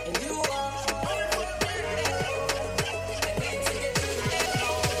 And you are unforgettable. I need to get you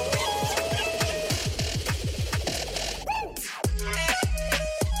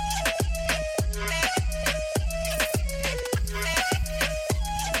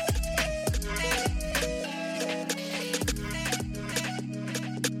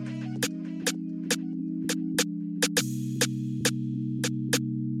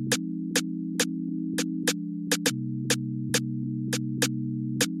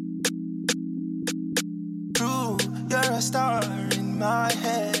True, you're a star in my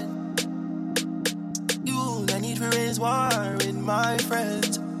head. You, I need to raise war with my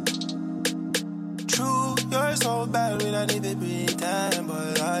friends. True, you're so bad when I need to pretend,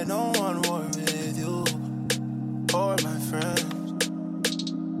 but I don't want war with you or my friends.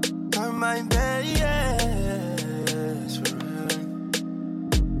 You're my best friend.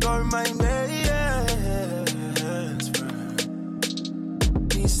 You're my best friend.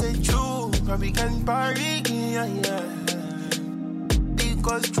 He said true, probably can party, yeah.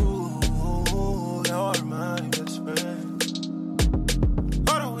 Because true, you're my best friend.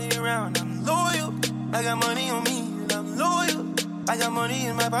 All the way around, I'm loyal. I got money on me and I'm loyal. I got money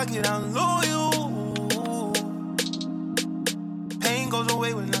in my pocket, I'm loyal. Pain goes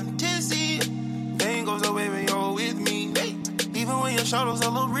away when I'm tipsy. Pain goes away when you're with me. Hey. Even when your shadows a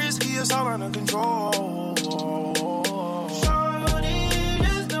little risky, it's all under control. Shorty,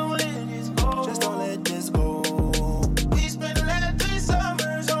 just don't let this go. Just don't let this go. We spent the last 3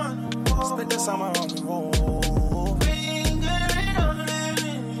 summers on the road. Spent the summer on the road. Fingering on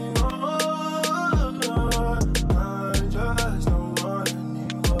living road. I just don't want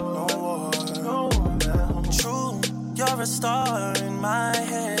anymore. star in my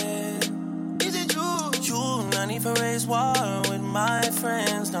head. Is it true? You not need to raise war with my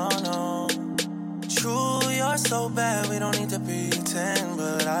friends, no, no. True, you're so bad, we don't need to pretend.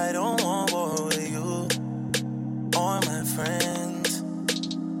 But I don't want war with you or my friends.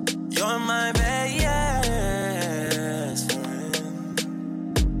 You're my best friend.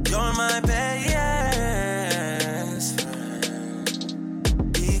 You're my best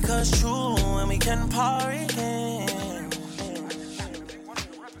friend. Because true, when we can party again.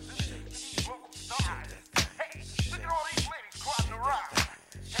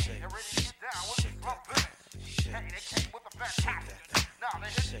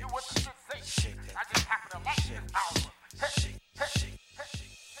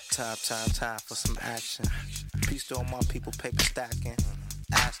 Time for some action. Peace to all my people, paper stacking.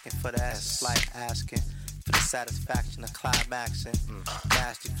 Asking for the S, like asking for the satisfaction of climaxing.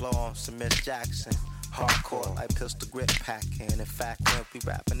 Nasty flow on some Miss Jackson. Hardcore like pistol grip packing. In fact, when we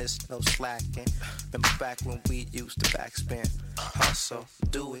rapping, it's no slacking. Remember back when we used to backspin. Hustle,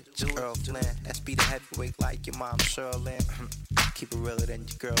 do it, Earl Flynn. That's be the heavyweight like your mom Sherlyn. Keep it realer than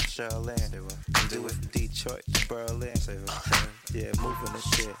your girl Sherlyn. Do it from Detroit to Berlin. Yeah, moving the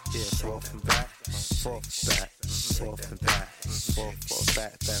shit. Yeah, forth and back, forth and back, forth and back, forth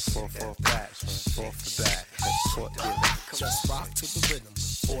back, forth back, forth and back, forth yeah. Just rock to the rhythm.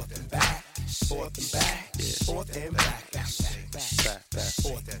 Forth and back, forth and back, forth and back, back,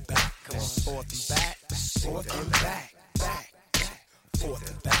 forth and back. Come on, forth and back, forth and back, back, forth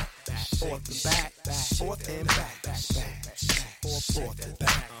and back, forth and back, forth and back, forth and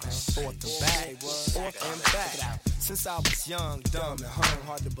back, forth and back, forth and back. Since I was young, dumb, and hung,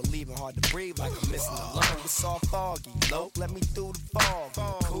 hard to believe and hard to breathe, like I'm missing a lung. It's all foggy, low, let me through the fog.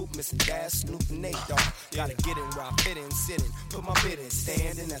 Coop, missing Dash, Snoop, and Nate Dogg. Gotta get in where I fit in, sitting, put my bid in,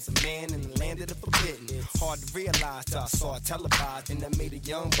 standing as a man in the land of the forbidden. Hard to realize till I saw it televised, and that made a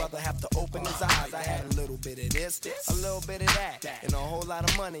young brother have to open his eyes. I had a little bit of this, a little bit of that, and a whole lot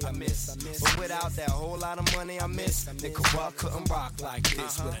of money I miss. But without that whole lot of money I miss, nigga, I couldn't rock like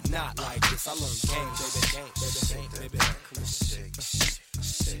this with a knot like this. I learned game, baby. Baby, come on, shake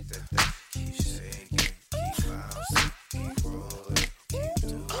that, keep shaking, keep bouncing, keep rolling,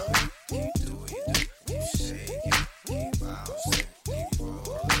 keep doing, keep shaking, keep bouncing, keep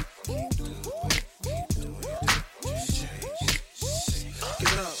rolling, keep doing, keep shaking.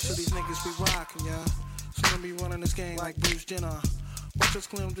 Give it up to these niggas we rockin', yeah. Someone be running this game like Bruce Jenner. Watch us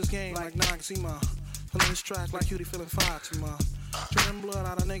clean up this game like Noxema. Feeling this track like Cutie feeling Fatima. Drinking blood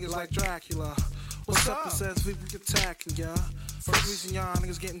out of niggas like Dracula. What's up? It says we attacking, yeah. First reason y'all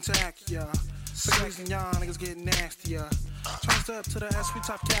niggas getting tacky, yeah. Second reason y'all niggas getting nasty, yeah. Turns up to the S, we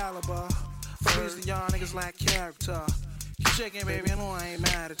top caliber. Third reason y'all niggas lack character. Keep shaking, baby, I know I ain't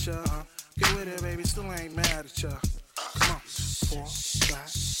mad at ya. Get with it, baby, still ain't mad at ya. Come on. Forth, back,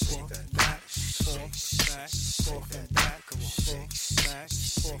 forth, back, forth, back, forth, and back. Come on. Forth, back,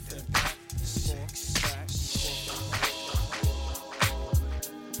 forth, and back, forth, back, forth, and back.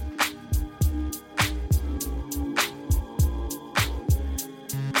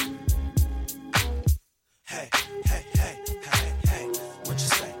 Hey, hey, hey, hey, hey, what you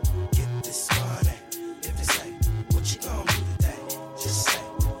say? Get this money. If you say, what you gonna do today? Just say,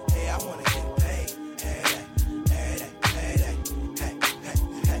 hey, I wanna get paid. Hey, hey, hey, hey, hey, hey, hey,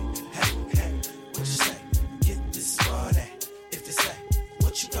 hey, hey, hey, what you say? Get this money. If you say,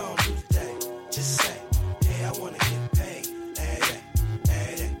 what you gonna do today? Just say, hey, I wanna get paid. Hey, hey,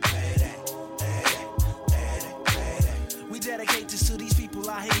 hey, hey, hey, hey, hey, hey, hey. We dedicate this to these people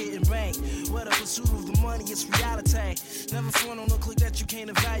out here getting ranked. What a pursuit of the money, it's reality. Never front on a click that you can't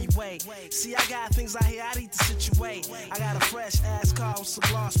evaluate. See, I got things out here I need to situate. I got a fresh ass car with some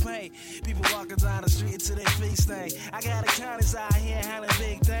gloss paint. People walking down the street until they face thing. I got accountants out here handling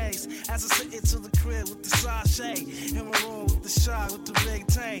big things. As I sit into the crib with the sachet. In my room with the shot with the big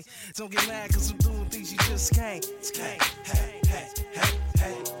tank. Don't get mad cause I'm doing things you just can't. Hey, hey, hey, hey,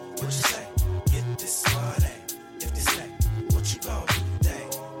 hey, what you say? Get this money. If they say, what you gonna do today?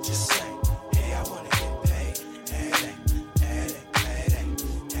 Just say, hey, I wanna get paid. Hey, hey, hey, hey,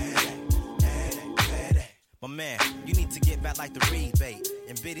 hey, hey, hey. My man, you need to get back like the rebate.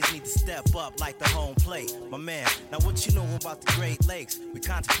 And biddies need to step up like the home plate. My man, now what you know about the Great Lakes? We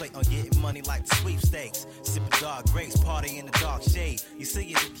contemplate on getting money like the sweepstakes. Sipping dark grapes, party in the dark shade. You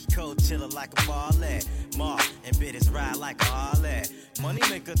see it if you cold chiller like a ballet. Mark and biddies ride like a Harley. Money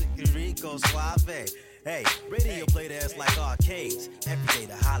maker, the Rico Suave. Hey, radio play the ass like arcades. Every day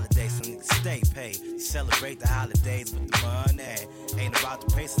the holidays, some niggas stay paid. You celebrate the holidays with the money. Ain't about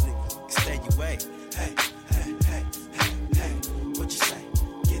the pace, niggas stay your way. Hey, hey, hey, hey, hey, what you say?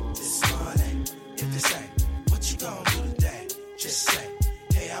 Get this money. If they say, what you gonna do today?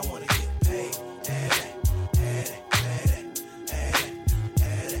 I wanna get paid.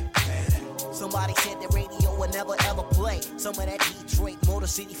 Somebody said the radio would never ever play some of that Detroit Motor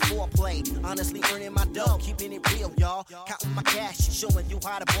City foreplay. Honestly earning my dough, keeping it real, y'all. Counting my cash, showing you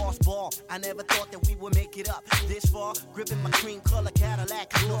how the boss ball. I never thought that we would make it up this far. Gripping my cream color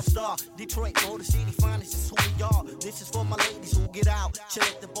Cadillac, North Star. Detroit Motor City finest is who we are. This is for my ladies who get out, chill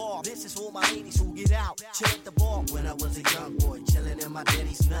at the bar. This is for my ladies who get out, chill at the bar. When I was a young boy, chilling in my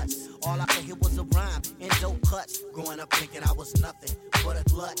daddy's nuts. All I could hear was a rhyme and dope cuts. Growing up thinking I was nothing but a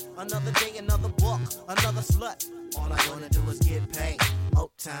glut. Another day, another book, another slut. All I wanna do is get paid.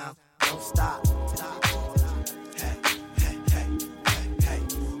 Uptown, don't stop. Hey, hey, hey, hey, hey,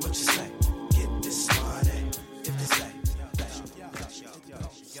 what you say? Get this money. If they say,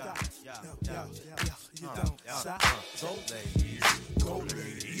 you don't stop. Go ladies, go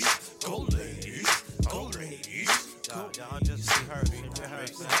ladies, go ladies, go ladies. Y'all just rehearse.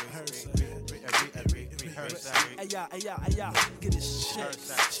 Hey y'all, get this chick.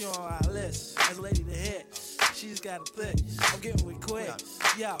 She on our list as a lady to hit. She's got a thick. I'm getting with quick.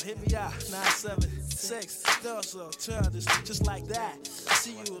 Yo, hit me out 976. So turn this just like that. I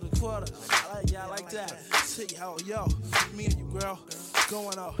see you in the quarter. I like y'all like that. See yo, me and you girl,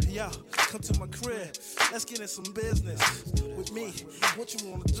 going on. Yo, come to my crib. Let's get in some business with me. What you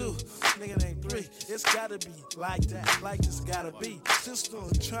wanna do? Nigga ain't three. It's gotta be like that. Like this gotta be. Sister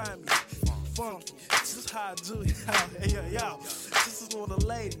try me. Funky. This is how I do it. Hey yo, this is one of the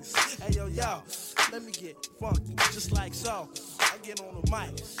ladies. Hey yo, let me get funky, just like so. I get on the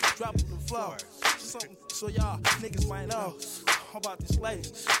mic, drop it the floor. Something so y'all niggas might know. How about this lady?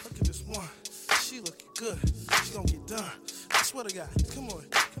 Look at this one. She looking good. She gonna get done. I swear to God. Come on,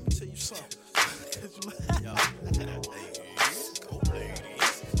 let me tell you something.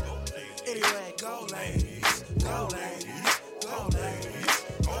 Anyway, go ladies, go ladies, go ladies,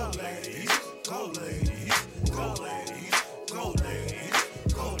 go ladies, go ladies, go ladies, go ladies,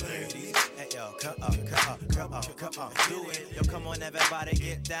 go ladies. Hey yo, come on, do it. Yo, come on, everybody,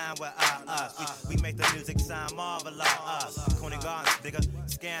 get down with us. We make the music sound marvelous. Coney Gardens, bigger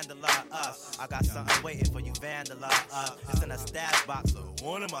scandalous. I got something waiting for you, vandalize. It's in a stash box of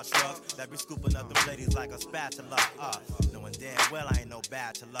one of my trucks that be scooping up them ladies like a spatula. Knowing damn well I ain't no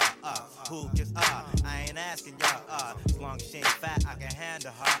bachelor. Who gives I ain't asking y'all. As long as she ain't fat, I can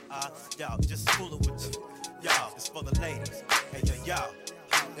handle her. Yo, just fool it with the. Yo, it's for the ladies. Hey yo.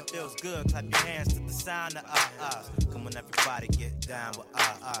 It feels good, clap your hands to the sound of us. Come on, everybody, get down with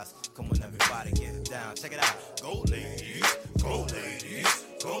us. Come on, everybody, get down. Check it out. Go ladies, go ladies,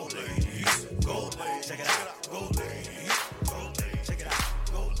 go ladies, go ladies. Check it out. Go ladies, go ladies. Check it out.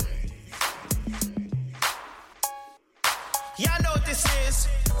 Go ladies. Y'all know what this is.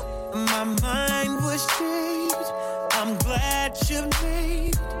 My mind was changed. I'm glad you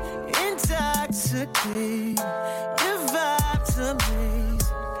made intoxicated. Your vibes amazing.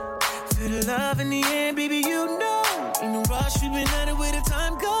 Feel love in the end, baby, you know. In no rush, we've been at it where the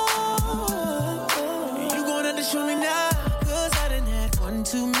time goes. You gon' have to show me now, cause I done had 1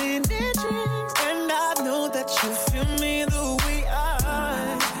 too many drinks. And I know that you feel me the way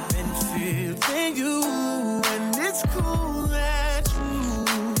I've been feeling you. And it's cool that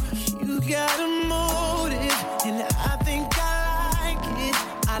you got a motive, and I think I like it.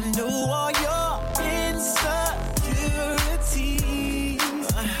 I know all your insecurities.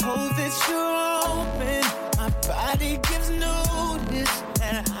 I hope that you're open. My body gives notice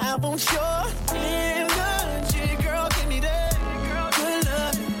that I want your energy. Girl, give me that. Good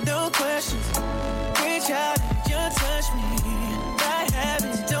love, no questions. Reach out and just touch me. Bad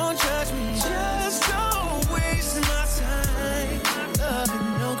habits, don't judge me. Just don't waste my time. Love,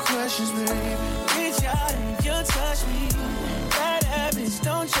 no questions, baby. Reach out and just touch me. Bad habits,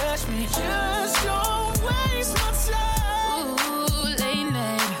 don't judge me. Just don't waste my time. Ooh, late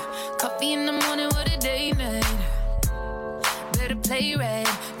night. Coffee in the morning, what a day night. Better play right.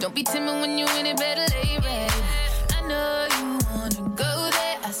 Don't be timid when you in it, better lay right. I know you wanna go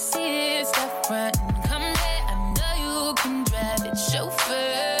there. I see it, stop front and come there. I know you can drive it,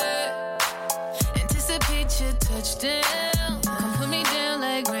 chauffeur. Anticipate your touchdown. Come put me down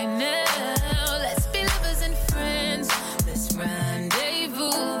like right now. Let's be lovers and friends. Let's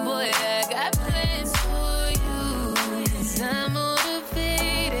rendezvous, boy. I got plans for you. 'Cause I'm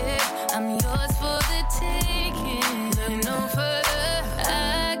motivated. I'm yours for the taking. Look no further.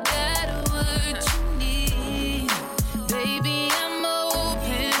 I got what you need. Baby, I'm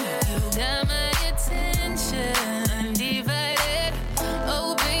open. You got my attention.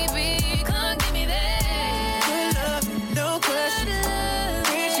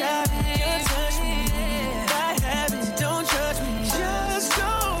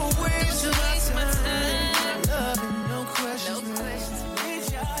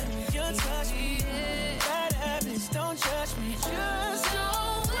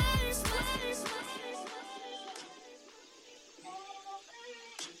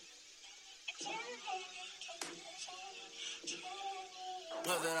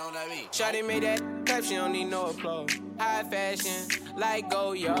 Shawty made that clap, she don't need no applause. High fashion, like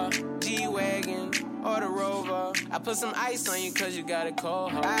Goya, G-Wagon, or the Rover. I put some ice on you cause you got a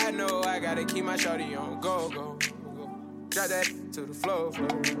cold heart. I know I gotta keep my shawty on go. Drop that to the floor,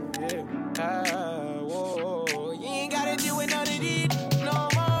 yeah. Whoa. You ain't gotta deal with none of these no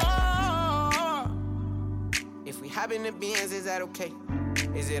more. If we hop in the Benz, is that okay?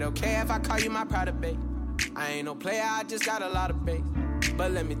 Is it okay if I call you my pride of babe? I ain't no player, I just got a lot of babe.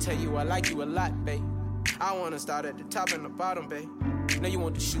 But let me tell you, I like you a lot, babe. I wanna start at the top and the bottom, babe. Now you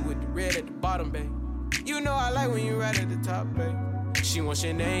want the shoe with the red at the bottom, babe. You know I like when you right at the top, babe. She wants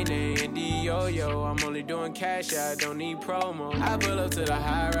your name and D-Yo-Yo. I'm only doing cash, I don't need promo. I pull up to the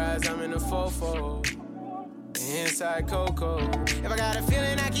high rise, I'm in the fofo. Inside Coco. If I got a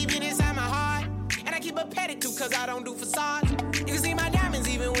feeling, I keep it inside my heart. And I keep a pedicure, cause I don't do facades. You can see my diamonds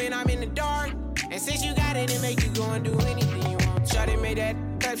even when I'm in the dark. And since you got it, it make you go and do anything you want. Shawty made that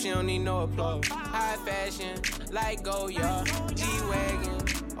clap, she don't need no applause. High fashion, like Goya, G-Wagon,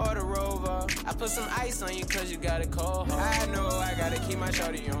 or the Rover. I put some ice on you cause you got a cold heart. I know I gotta keep my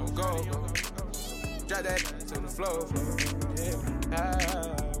shawty on go. Drop that to the floor, yeah.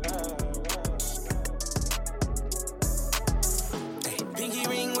 Pinky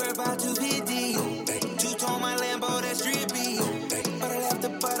ring, we're about to be deep. Two-tone my Lambo, that's drippy. But I left the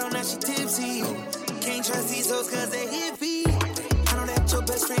bottle, now she tipsy. Can't trust these hoes cause they hippie. I know that your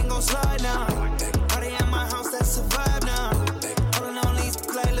best friend gon' slide now. Party at my house, that's a vibe now. All on these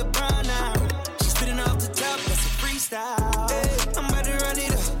like LeBron now. She spitting off the top, that's a freestyle. Hey, I'm about to run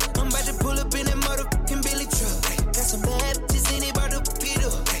it up. I'm about to pull up in that motherfucking Billy truck. Got some bad bitches in it, about to beat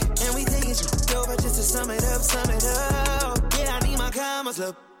up. And we taking shit over just to sum it up. Yeah, I need my commas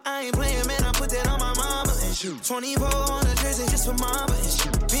up. I ain't playing, man, I put that on my mama and shoot. 24 on the jersey just for mama and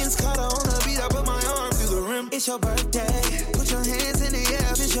shoot. Vince Carter on the beat, I put my arm through the rim. It's your birthday, put your hands in the air,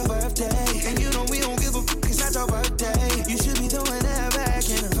 it's your birthday. And you know we don't give a fuck, it's not your birthday. You should be doing that back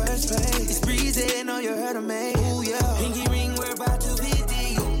in the first place. It's breezy, know you heard of me. Ooh, yeah. Pinky ring, we're about to be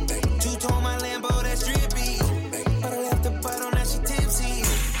deep. Two-tone my Lambo, that's drippy. But I left the bottle, now she tipsy.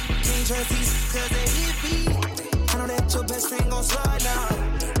 Can't trust these cause they hippie. I know that your best friend gon' slide now.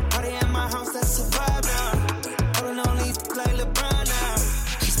 Party at my house, that's a vibe now. All on these like LeBron now.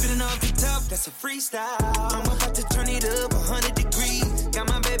 She spitting off the top, that's a freestyle. I'm about to turn it up 100 degrees. Got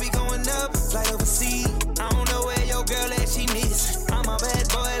my baby going up, flight overseas. I don't know where your girl at, she miss. I'm a bad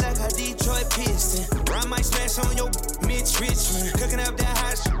boy like a Detroit Piston. I might smash on your Mitch Richmond. Cooking up that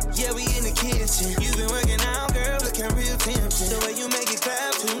hot shit, yeah, we in the kitchen. You been working out, girl, looking real tempting. The way you make it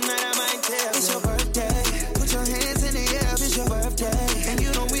clap, tonight I might tell. It's your birthday, put your hands in the air, it's your birthday. And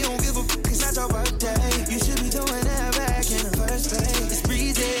you know we don't give a fuck, it's not your birthday. You should be doing that back in the first place. It's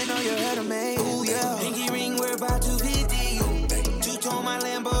breezy, know you heard of me. Ooh, yeah. Pinky ring, we're about to be deep. Two-tone my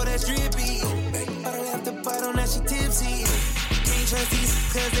Lambo, that's drippy. But I left the bottle, now she tipsy. Can't trust these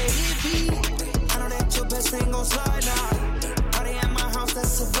cause they hippie. I know that your best friend gon' slide now. Party at my house,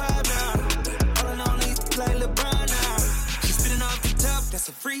 that's a vibe now. All on these like LeBron now. She spitting off the top, that's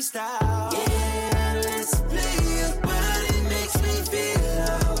a freestyle. Yeah, let's play your body, makes me feel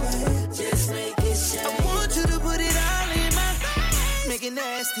alright. Just make it shine. I want you to put it all in my face. Make it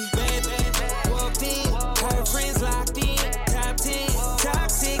nasty. Bad. Walked in, her friends locked in. Top 10,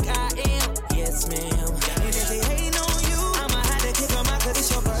 toxic I am. Yes, ma'am. And if they hating on you, I'ma have to kick them out cause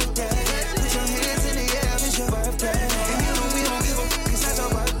it's your birthday. Put your hands in the air, it's your birthday. And you know we don't give a fuck, it's not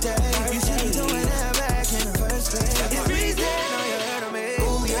your birthday. You should be doing that back in the first place. It's breezy, know you heard of me.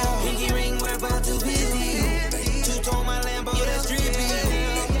 Ooh, yeah. Pinky ring, we're about to be deep. Two-tone my Lambo, that's drippy.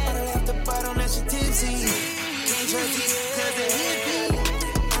 But I left the bottle, now she tipsy. Can't trust these cause they hippie.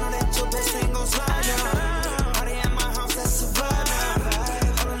 I know that your best friend gon' slide now. Party at my house, that's a vibe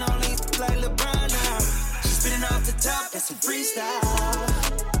now. All on these like LeBron now. She spitting off the top, that's a freestyle.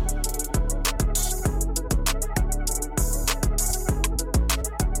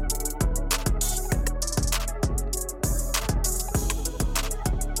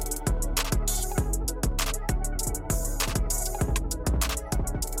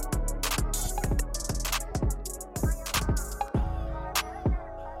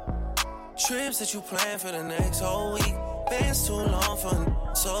 Trips that you plan for the next whole week. Bands too long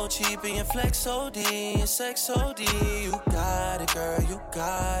for so cheap and your flex OD and sex OD. You got it, girl, you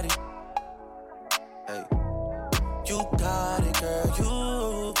got it. Hey, you got it, girl,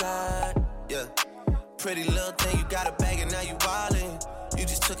 you got it. Yeah, pretty little thing, you got a bag and now you wildin'. You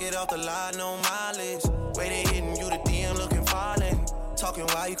just took it off the line, no mileage. Way they hitting you, the DM looking falling. Talking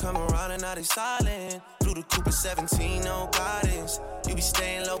while you come around and now they silent. through the Cooper 17, no guidance. You be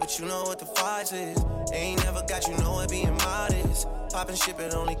staying low, but you know what the fight is. Ain't never got you know it being modest. Poppin' shit,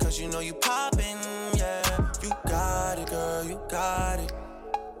 but only cause you know you poppin', yeah. You got it, girl, you got it.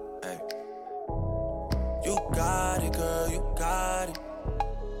 Hey. You got it, girl, you got it.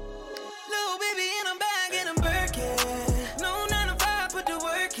 Little baby in a bag and I'm Birkin. No 9 to 5, put the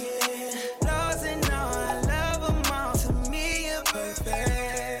work in. Laws and all, I love them all. To me, you're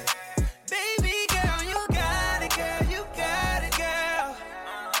perfect. Baby girl, you got it, girl, you got it, girl.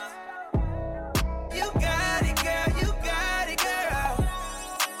 You got it, girl, you got it, girl.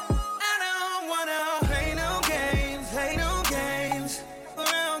 I don't wanna play no games, but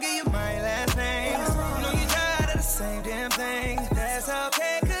I don't give you my last name. You know you tired of the same damn thing. That's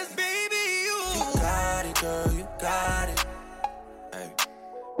okay, cause baby, You got it, girl, you got it. Hey.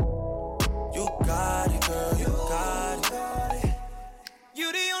 You got it, girl, you got it.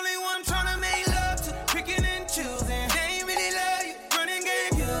 you the only one tryna make love to, picking and choosing. They ain't really love you, running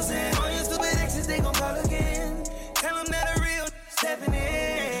game using. All your stupid exes, they gon' call again. Tell them that a real stepping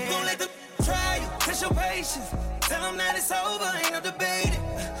in. Don't let them try you, test your patience. Tell them that it's over, ain't no debating.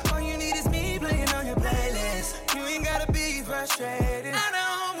 All you need is me playing on your playlist. You ain't gotta be frustrated. I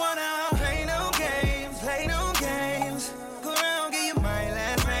don't wanna play no games. Go around, give you my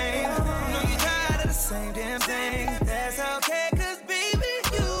last name. You know you tired of the same damn thing. That's okay, cause baby,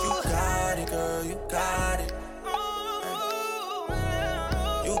 you got it, girl, you got it.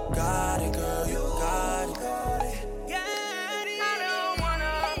 You got it, girl, you got it. I don't wanna.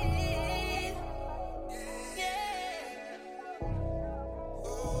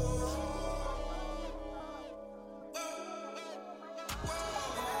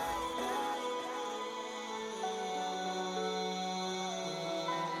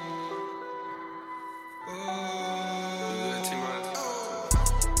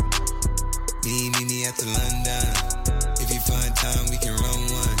 Meet me at the London. If you find time, we can run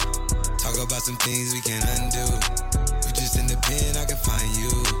one. Talk about some things we can undo. You just in the pen, I can find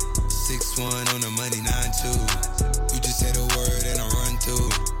you. 6'1" on the money, 9'2". You just say the word and I run through.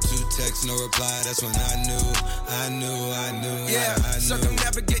 2 texts, no reply, that's when I knew. Yeah, I knew.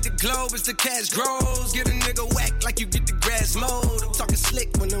 circumnavigate the globe as the cash grows. Get a nigga whack like you get the grass mowed. I'm talking slick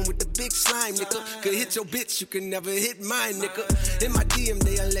when I'm with the big slime, nigga. Could hit your bitch, you can never hit mine, nigga. In my DM,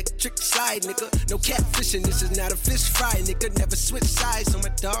 they electric slide, nigga. No catfishing, this is not a fish fry, nigga. Never switch sides on my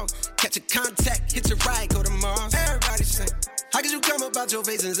dog. Catch a contact, hit your ride, go to Mars. Everybody say, how could you come about your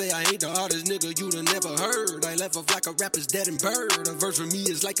face and say I ain't the hardest nigga you'd have never heard? I left off like a rapper's dead and bird. A verse for me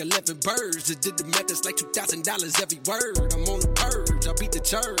is like 11 birds. Just did the math, it's like $2,000 every word. I'm on the purge, I beat the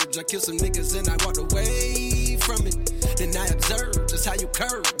church. I killed some niggas and I walked away from it. Then I observed just how you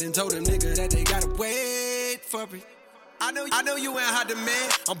curved and told a nigga that they gotta wait for it. I know you ain't hot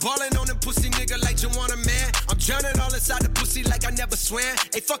demand. I'm ballin' on them pussy nigga like you want a man. I'm drowning all inside the pussy like I never swam.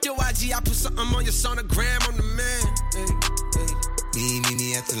 Hey, fuck your IG, I put something on your sonogram. I'm the man. Hey, hey. Meet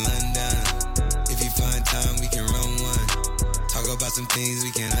me at the London. If you find time, we can run one. Talk about some things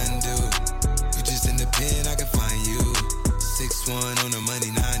we can undo. You just in the pen, I can find you. 6'1" on the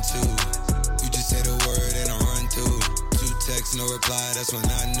money, 9'2". You just say the word and I run through. 2 texts, no reply, that's when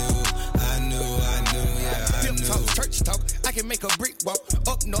I knew, yeah, I knew. Talk, church talk, I can make a brick walk.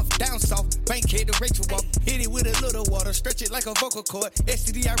 Up north, down south, Bankhead to Rachel walk. Hit it with a little water, stretch it like a vocal cord.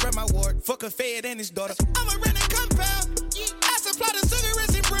 STD, I run my ward, fuck a fed and his daughter. I'm a renting compound, I supply the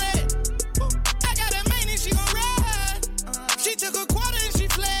cigarettes and bread. I got a main and she gon' ride. She took a quarter and she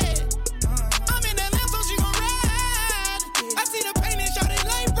fled. I'm in the lamp so she gon' ride. I see the pain and shot it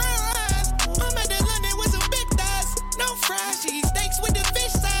like bronze. I'm at the London with some big thighs. No fries, she eat steaks with the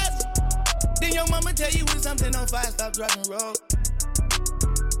fish size. Then your mama tell you when something on fire, stop driving road.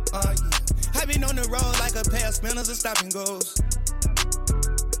 Yeah. I been on the road like a pair of spinners and stop and goes.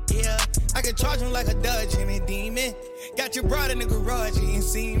 Yeah, I can charge him like a Dodge and a demon. Got your broad in the garage eating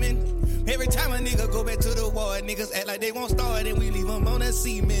semen. Every time a nigga go back to the war, niggas act like they won't start and we leave them on that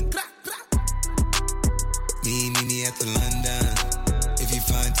semen. Meet me at the London. If you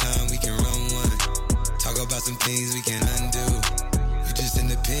find time, we can run one. Talk about some things we can undo. You just in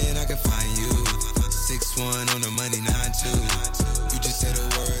the pen, I can find you. 6'1" on the money, 9'2". You just say the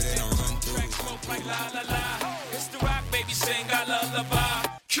word and I run through. Like la la la, it's the rock baby sing a lullaby.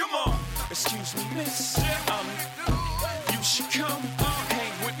 Come on, excuse me, miss. You should come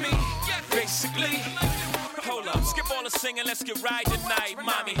hang with me. Basically, hold up, skip all the singing, let's get right tonight,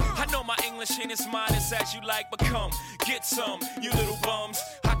 mommy. I know my English ain't as modest as you like, but come get some, you little bums.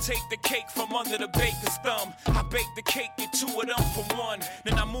 I take the cake from under the baker's thumb. I bake the cake, get two of them for one.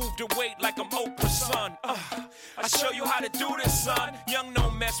 Then I move the weight like I'm Oprah's son. I show you how to do this, son. Young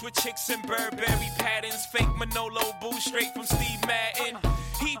no mess with chicks and Burberry patterns. Fake Manolo boo straight from Steve Madden.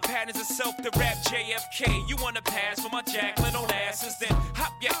 He patterns himself to rap JFK. You wanna pass for my Jacqueline on asses? Then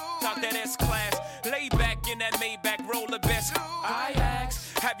hop yeah out that S-Class. Lay back in that Maybach roller best. I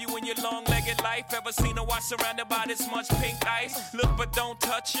ask, have you in your long-legged life ever seen a watch surrounded by this much pink ice? Look but don't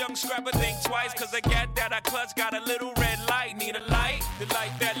touch, young scrapper, think twice. Cause I got that I clutch, got a little red light. Need a light, the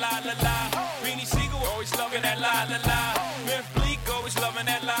light that la-la-la. Beanie Siegel, always loving that la-la-la. Myth Bleak, always loving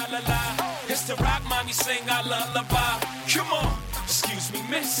that la-la-la. It's the rock mommy sing our lullaby. Come on, excuse me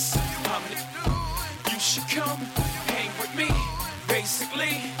miss, you should come hang with me,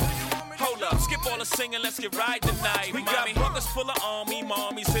 basically. Hold up, skip all the singing, let's get right tonight. We got buckets full of army,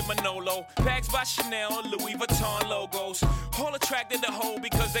 mommies in Manolo. Bags by Chanel, Louis Vuitton logos. All attracted to hoe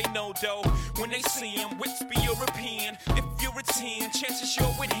because they know dough. When they see him, which be European. If you're a 10, chances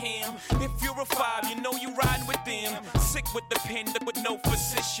you're with him. If you're a 5, you know you riding with them. Sick with the pen, with no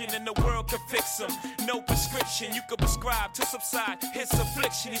physician in the world can fix him. No prescription, you could prescribe to subside his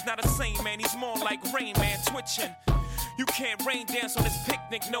affliction. He's not a saint, man, he's more like Rain Man twitching. You can't rain dance on this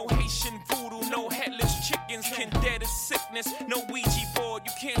picnic. No Haitian voodoo, no headless chickens. Can dead as sickness, no Ouija board.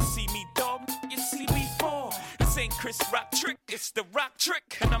 You can't see me, dog, you see me fall. This ain't Chris Rock trick, it's the rock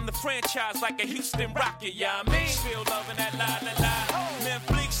trick. And I'm the franchise like a Houston Rocket, yeah, I mean. Still loving that la-la-la. Men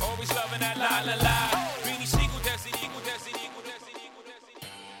Bleaks, always loving that la-la-la. Beanie Siegel, Desert Eagle, Desert Eagle, Desert Eagle, Desert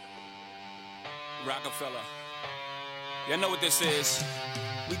Eagle. Rockefeller. Y'all know what this is.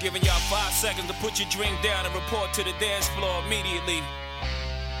 We giving y'all 5 seconds to put your drink down and report to the dance floor immediately.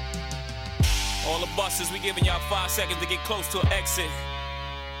 All the buses, we giving y'all 5 seconds to get close to an exit.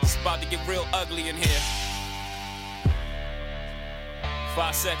 It's about to get real ugly in here.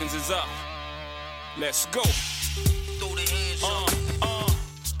 5 seconds is up. Let's go. Throw the hands up.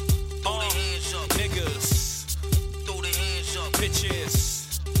 Throw the hands up. Niggas. Throw the hands up.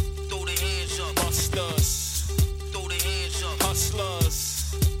 Bitches. Throw the hands up. Busters. Throw the hands up. Hustlers.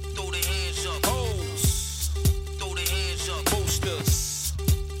 Throw the hands up. Hoes. Throw the hands up. Boosters.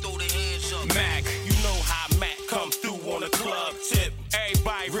 Throw the hands up. Mac, you know how Mac come through on a club tip.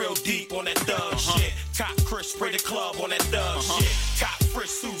 Everybody real deep on that thug shit. Cop Chris spray the club on that thug shit. Cop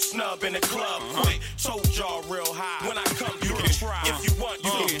Frisk Sue snub in the club quick. Told y'all real high. When I come through, you can try. If you want,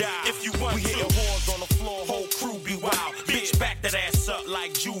 you can die. If you want, we hitting whores on the floor. Whole crew be wild. Bitch, back that ass up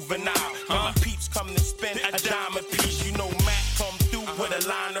like juvenile. My peeps come to spend a dime a piece. You know Mac come through with a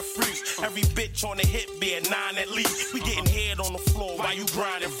line of freaks. Every bitch on the hip be a 9 at least. We getting head on the floor while you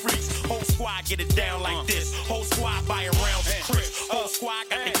grinding freaks. Whole squad get it down like this. Whole squad buying rounds of Chris. Whole squad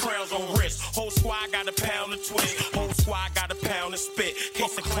got the crowns on wrist. Whole squad got a pound of twist. Whole squad got a pound of spit.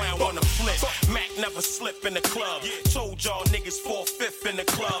 Case the clown wanna flip. Mac never slip in the club. Told y'all niggas 4/5 in the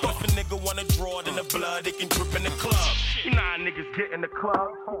club. If a nigga wanna draw it in the blood, it can drip in the club. You know how niggas get in the club.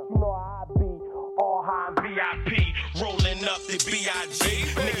 You know how I be. All high and VIP, rolling up the B.I.G.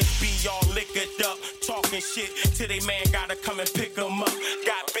 Niggas be all liquored up, talking shit till they man gotta come and pick them up.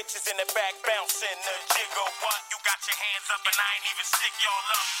 Got bitches in the back bouncing the jiggle. What? You got your hands up and I ain't even stick y'all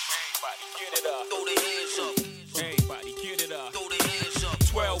up. Everybody get it up. Throw the hands up. Everybody get it up. Throw the hands up.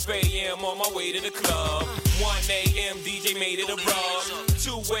 12 a.m. on my way to the club. 1 a.m. DJ made it a rub.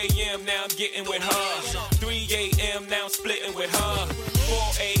 2 a.m. now I'm getting with her. 3 a.m. now I'm splitting with her.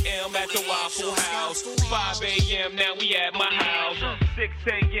 4 a.m. at the Waffle House. 5 a.m. now we at my house. 6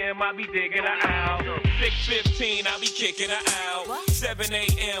 a.m. I be digging her out. 6:15 I be kicking her out. 7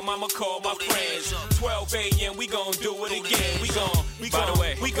 a.m. I'ma call my friends. 12 a.m. we gon' do it again. We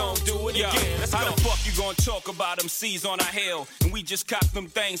gon' do it again. Let's how go. The fuck you gon' talk about them C's on our hill? And we just cop them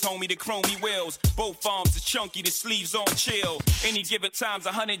things, homie, the chromey wheels. Both arms are chunky, the sleeves on chill. Any given time's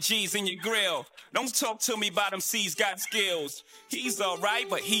 100 G's in your grill. Don't talk to me about them C's got skills. He's alright,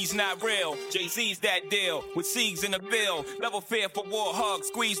 but he's not real. Jay-Z's that deal, with C's in the bill. Level fear for war, hug,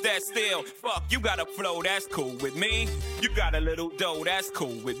 squeeze that steel. Fuck, you got a flow, that's cool with me. You got a little dough, that's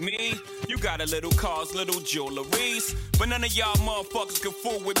cool with me. You got a little cars, little jewelries. But none of y'all motherfuckers can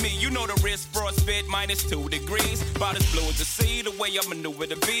fool with me. You know the wrist frostbit minus 2 degrees. About as blue as the sea, the way I maneuver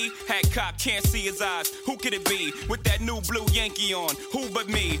to be. Hat cop can't see his eyes, who could it be? With that new blue Yankee on, who but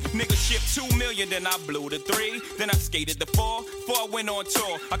me? Nigga shipped 2 million, then I blew the 3. Then I skated the 4. Before I went on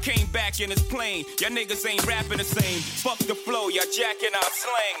tour, I came back in his plane. Y'all niggas ain't rapping the same. Fuck the flow, y'all jacking out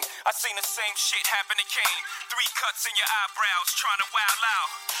slang. I seen the same shit happen to Kane. 3 cuts in your eyebrows, trying to wow out.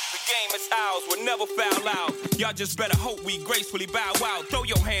 The game is ours, we'll never foul out. Y'all just better hope we gracefully bow out. Throw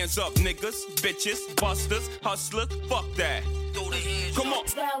your hands up, niggas, bitches, busters, hustlers, fuck that. Throw the hands Come up. on,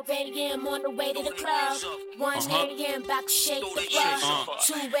 12 a.m. on the way to the club. 1 a.m. about to shake the club.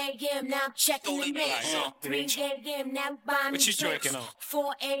 2 a.m. now I'm checking the mix. 3 a.m. now I'm buying What me you drinking drinks. on?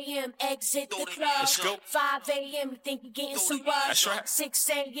 4 a.m. exit the club. Let's go. 5 a.m. you think you're getting some buzz. That's right. 6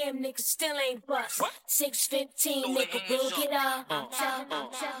 a.m. niggas still ain't bust. 6:15 nigga will get up. 7.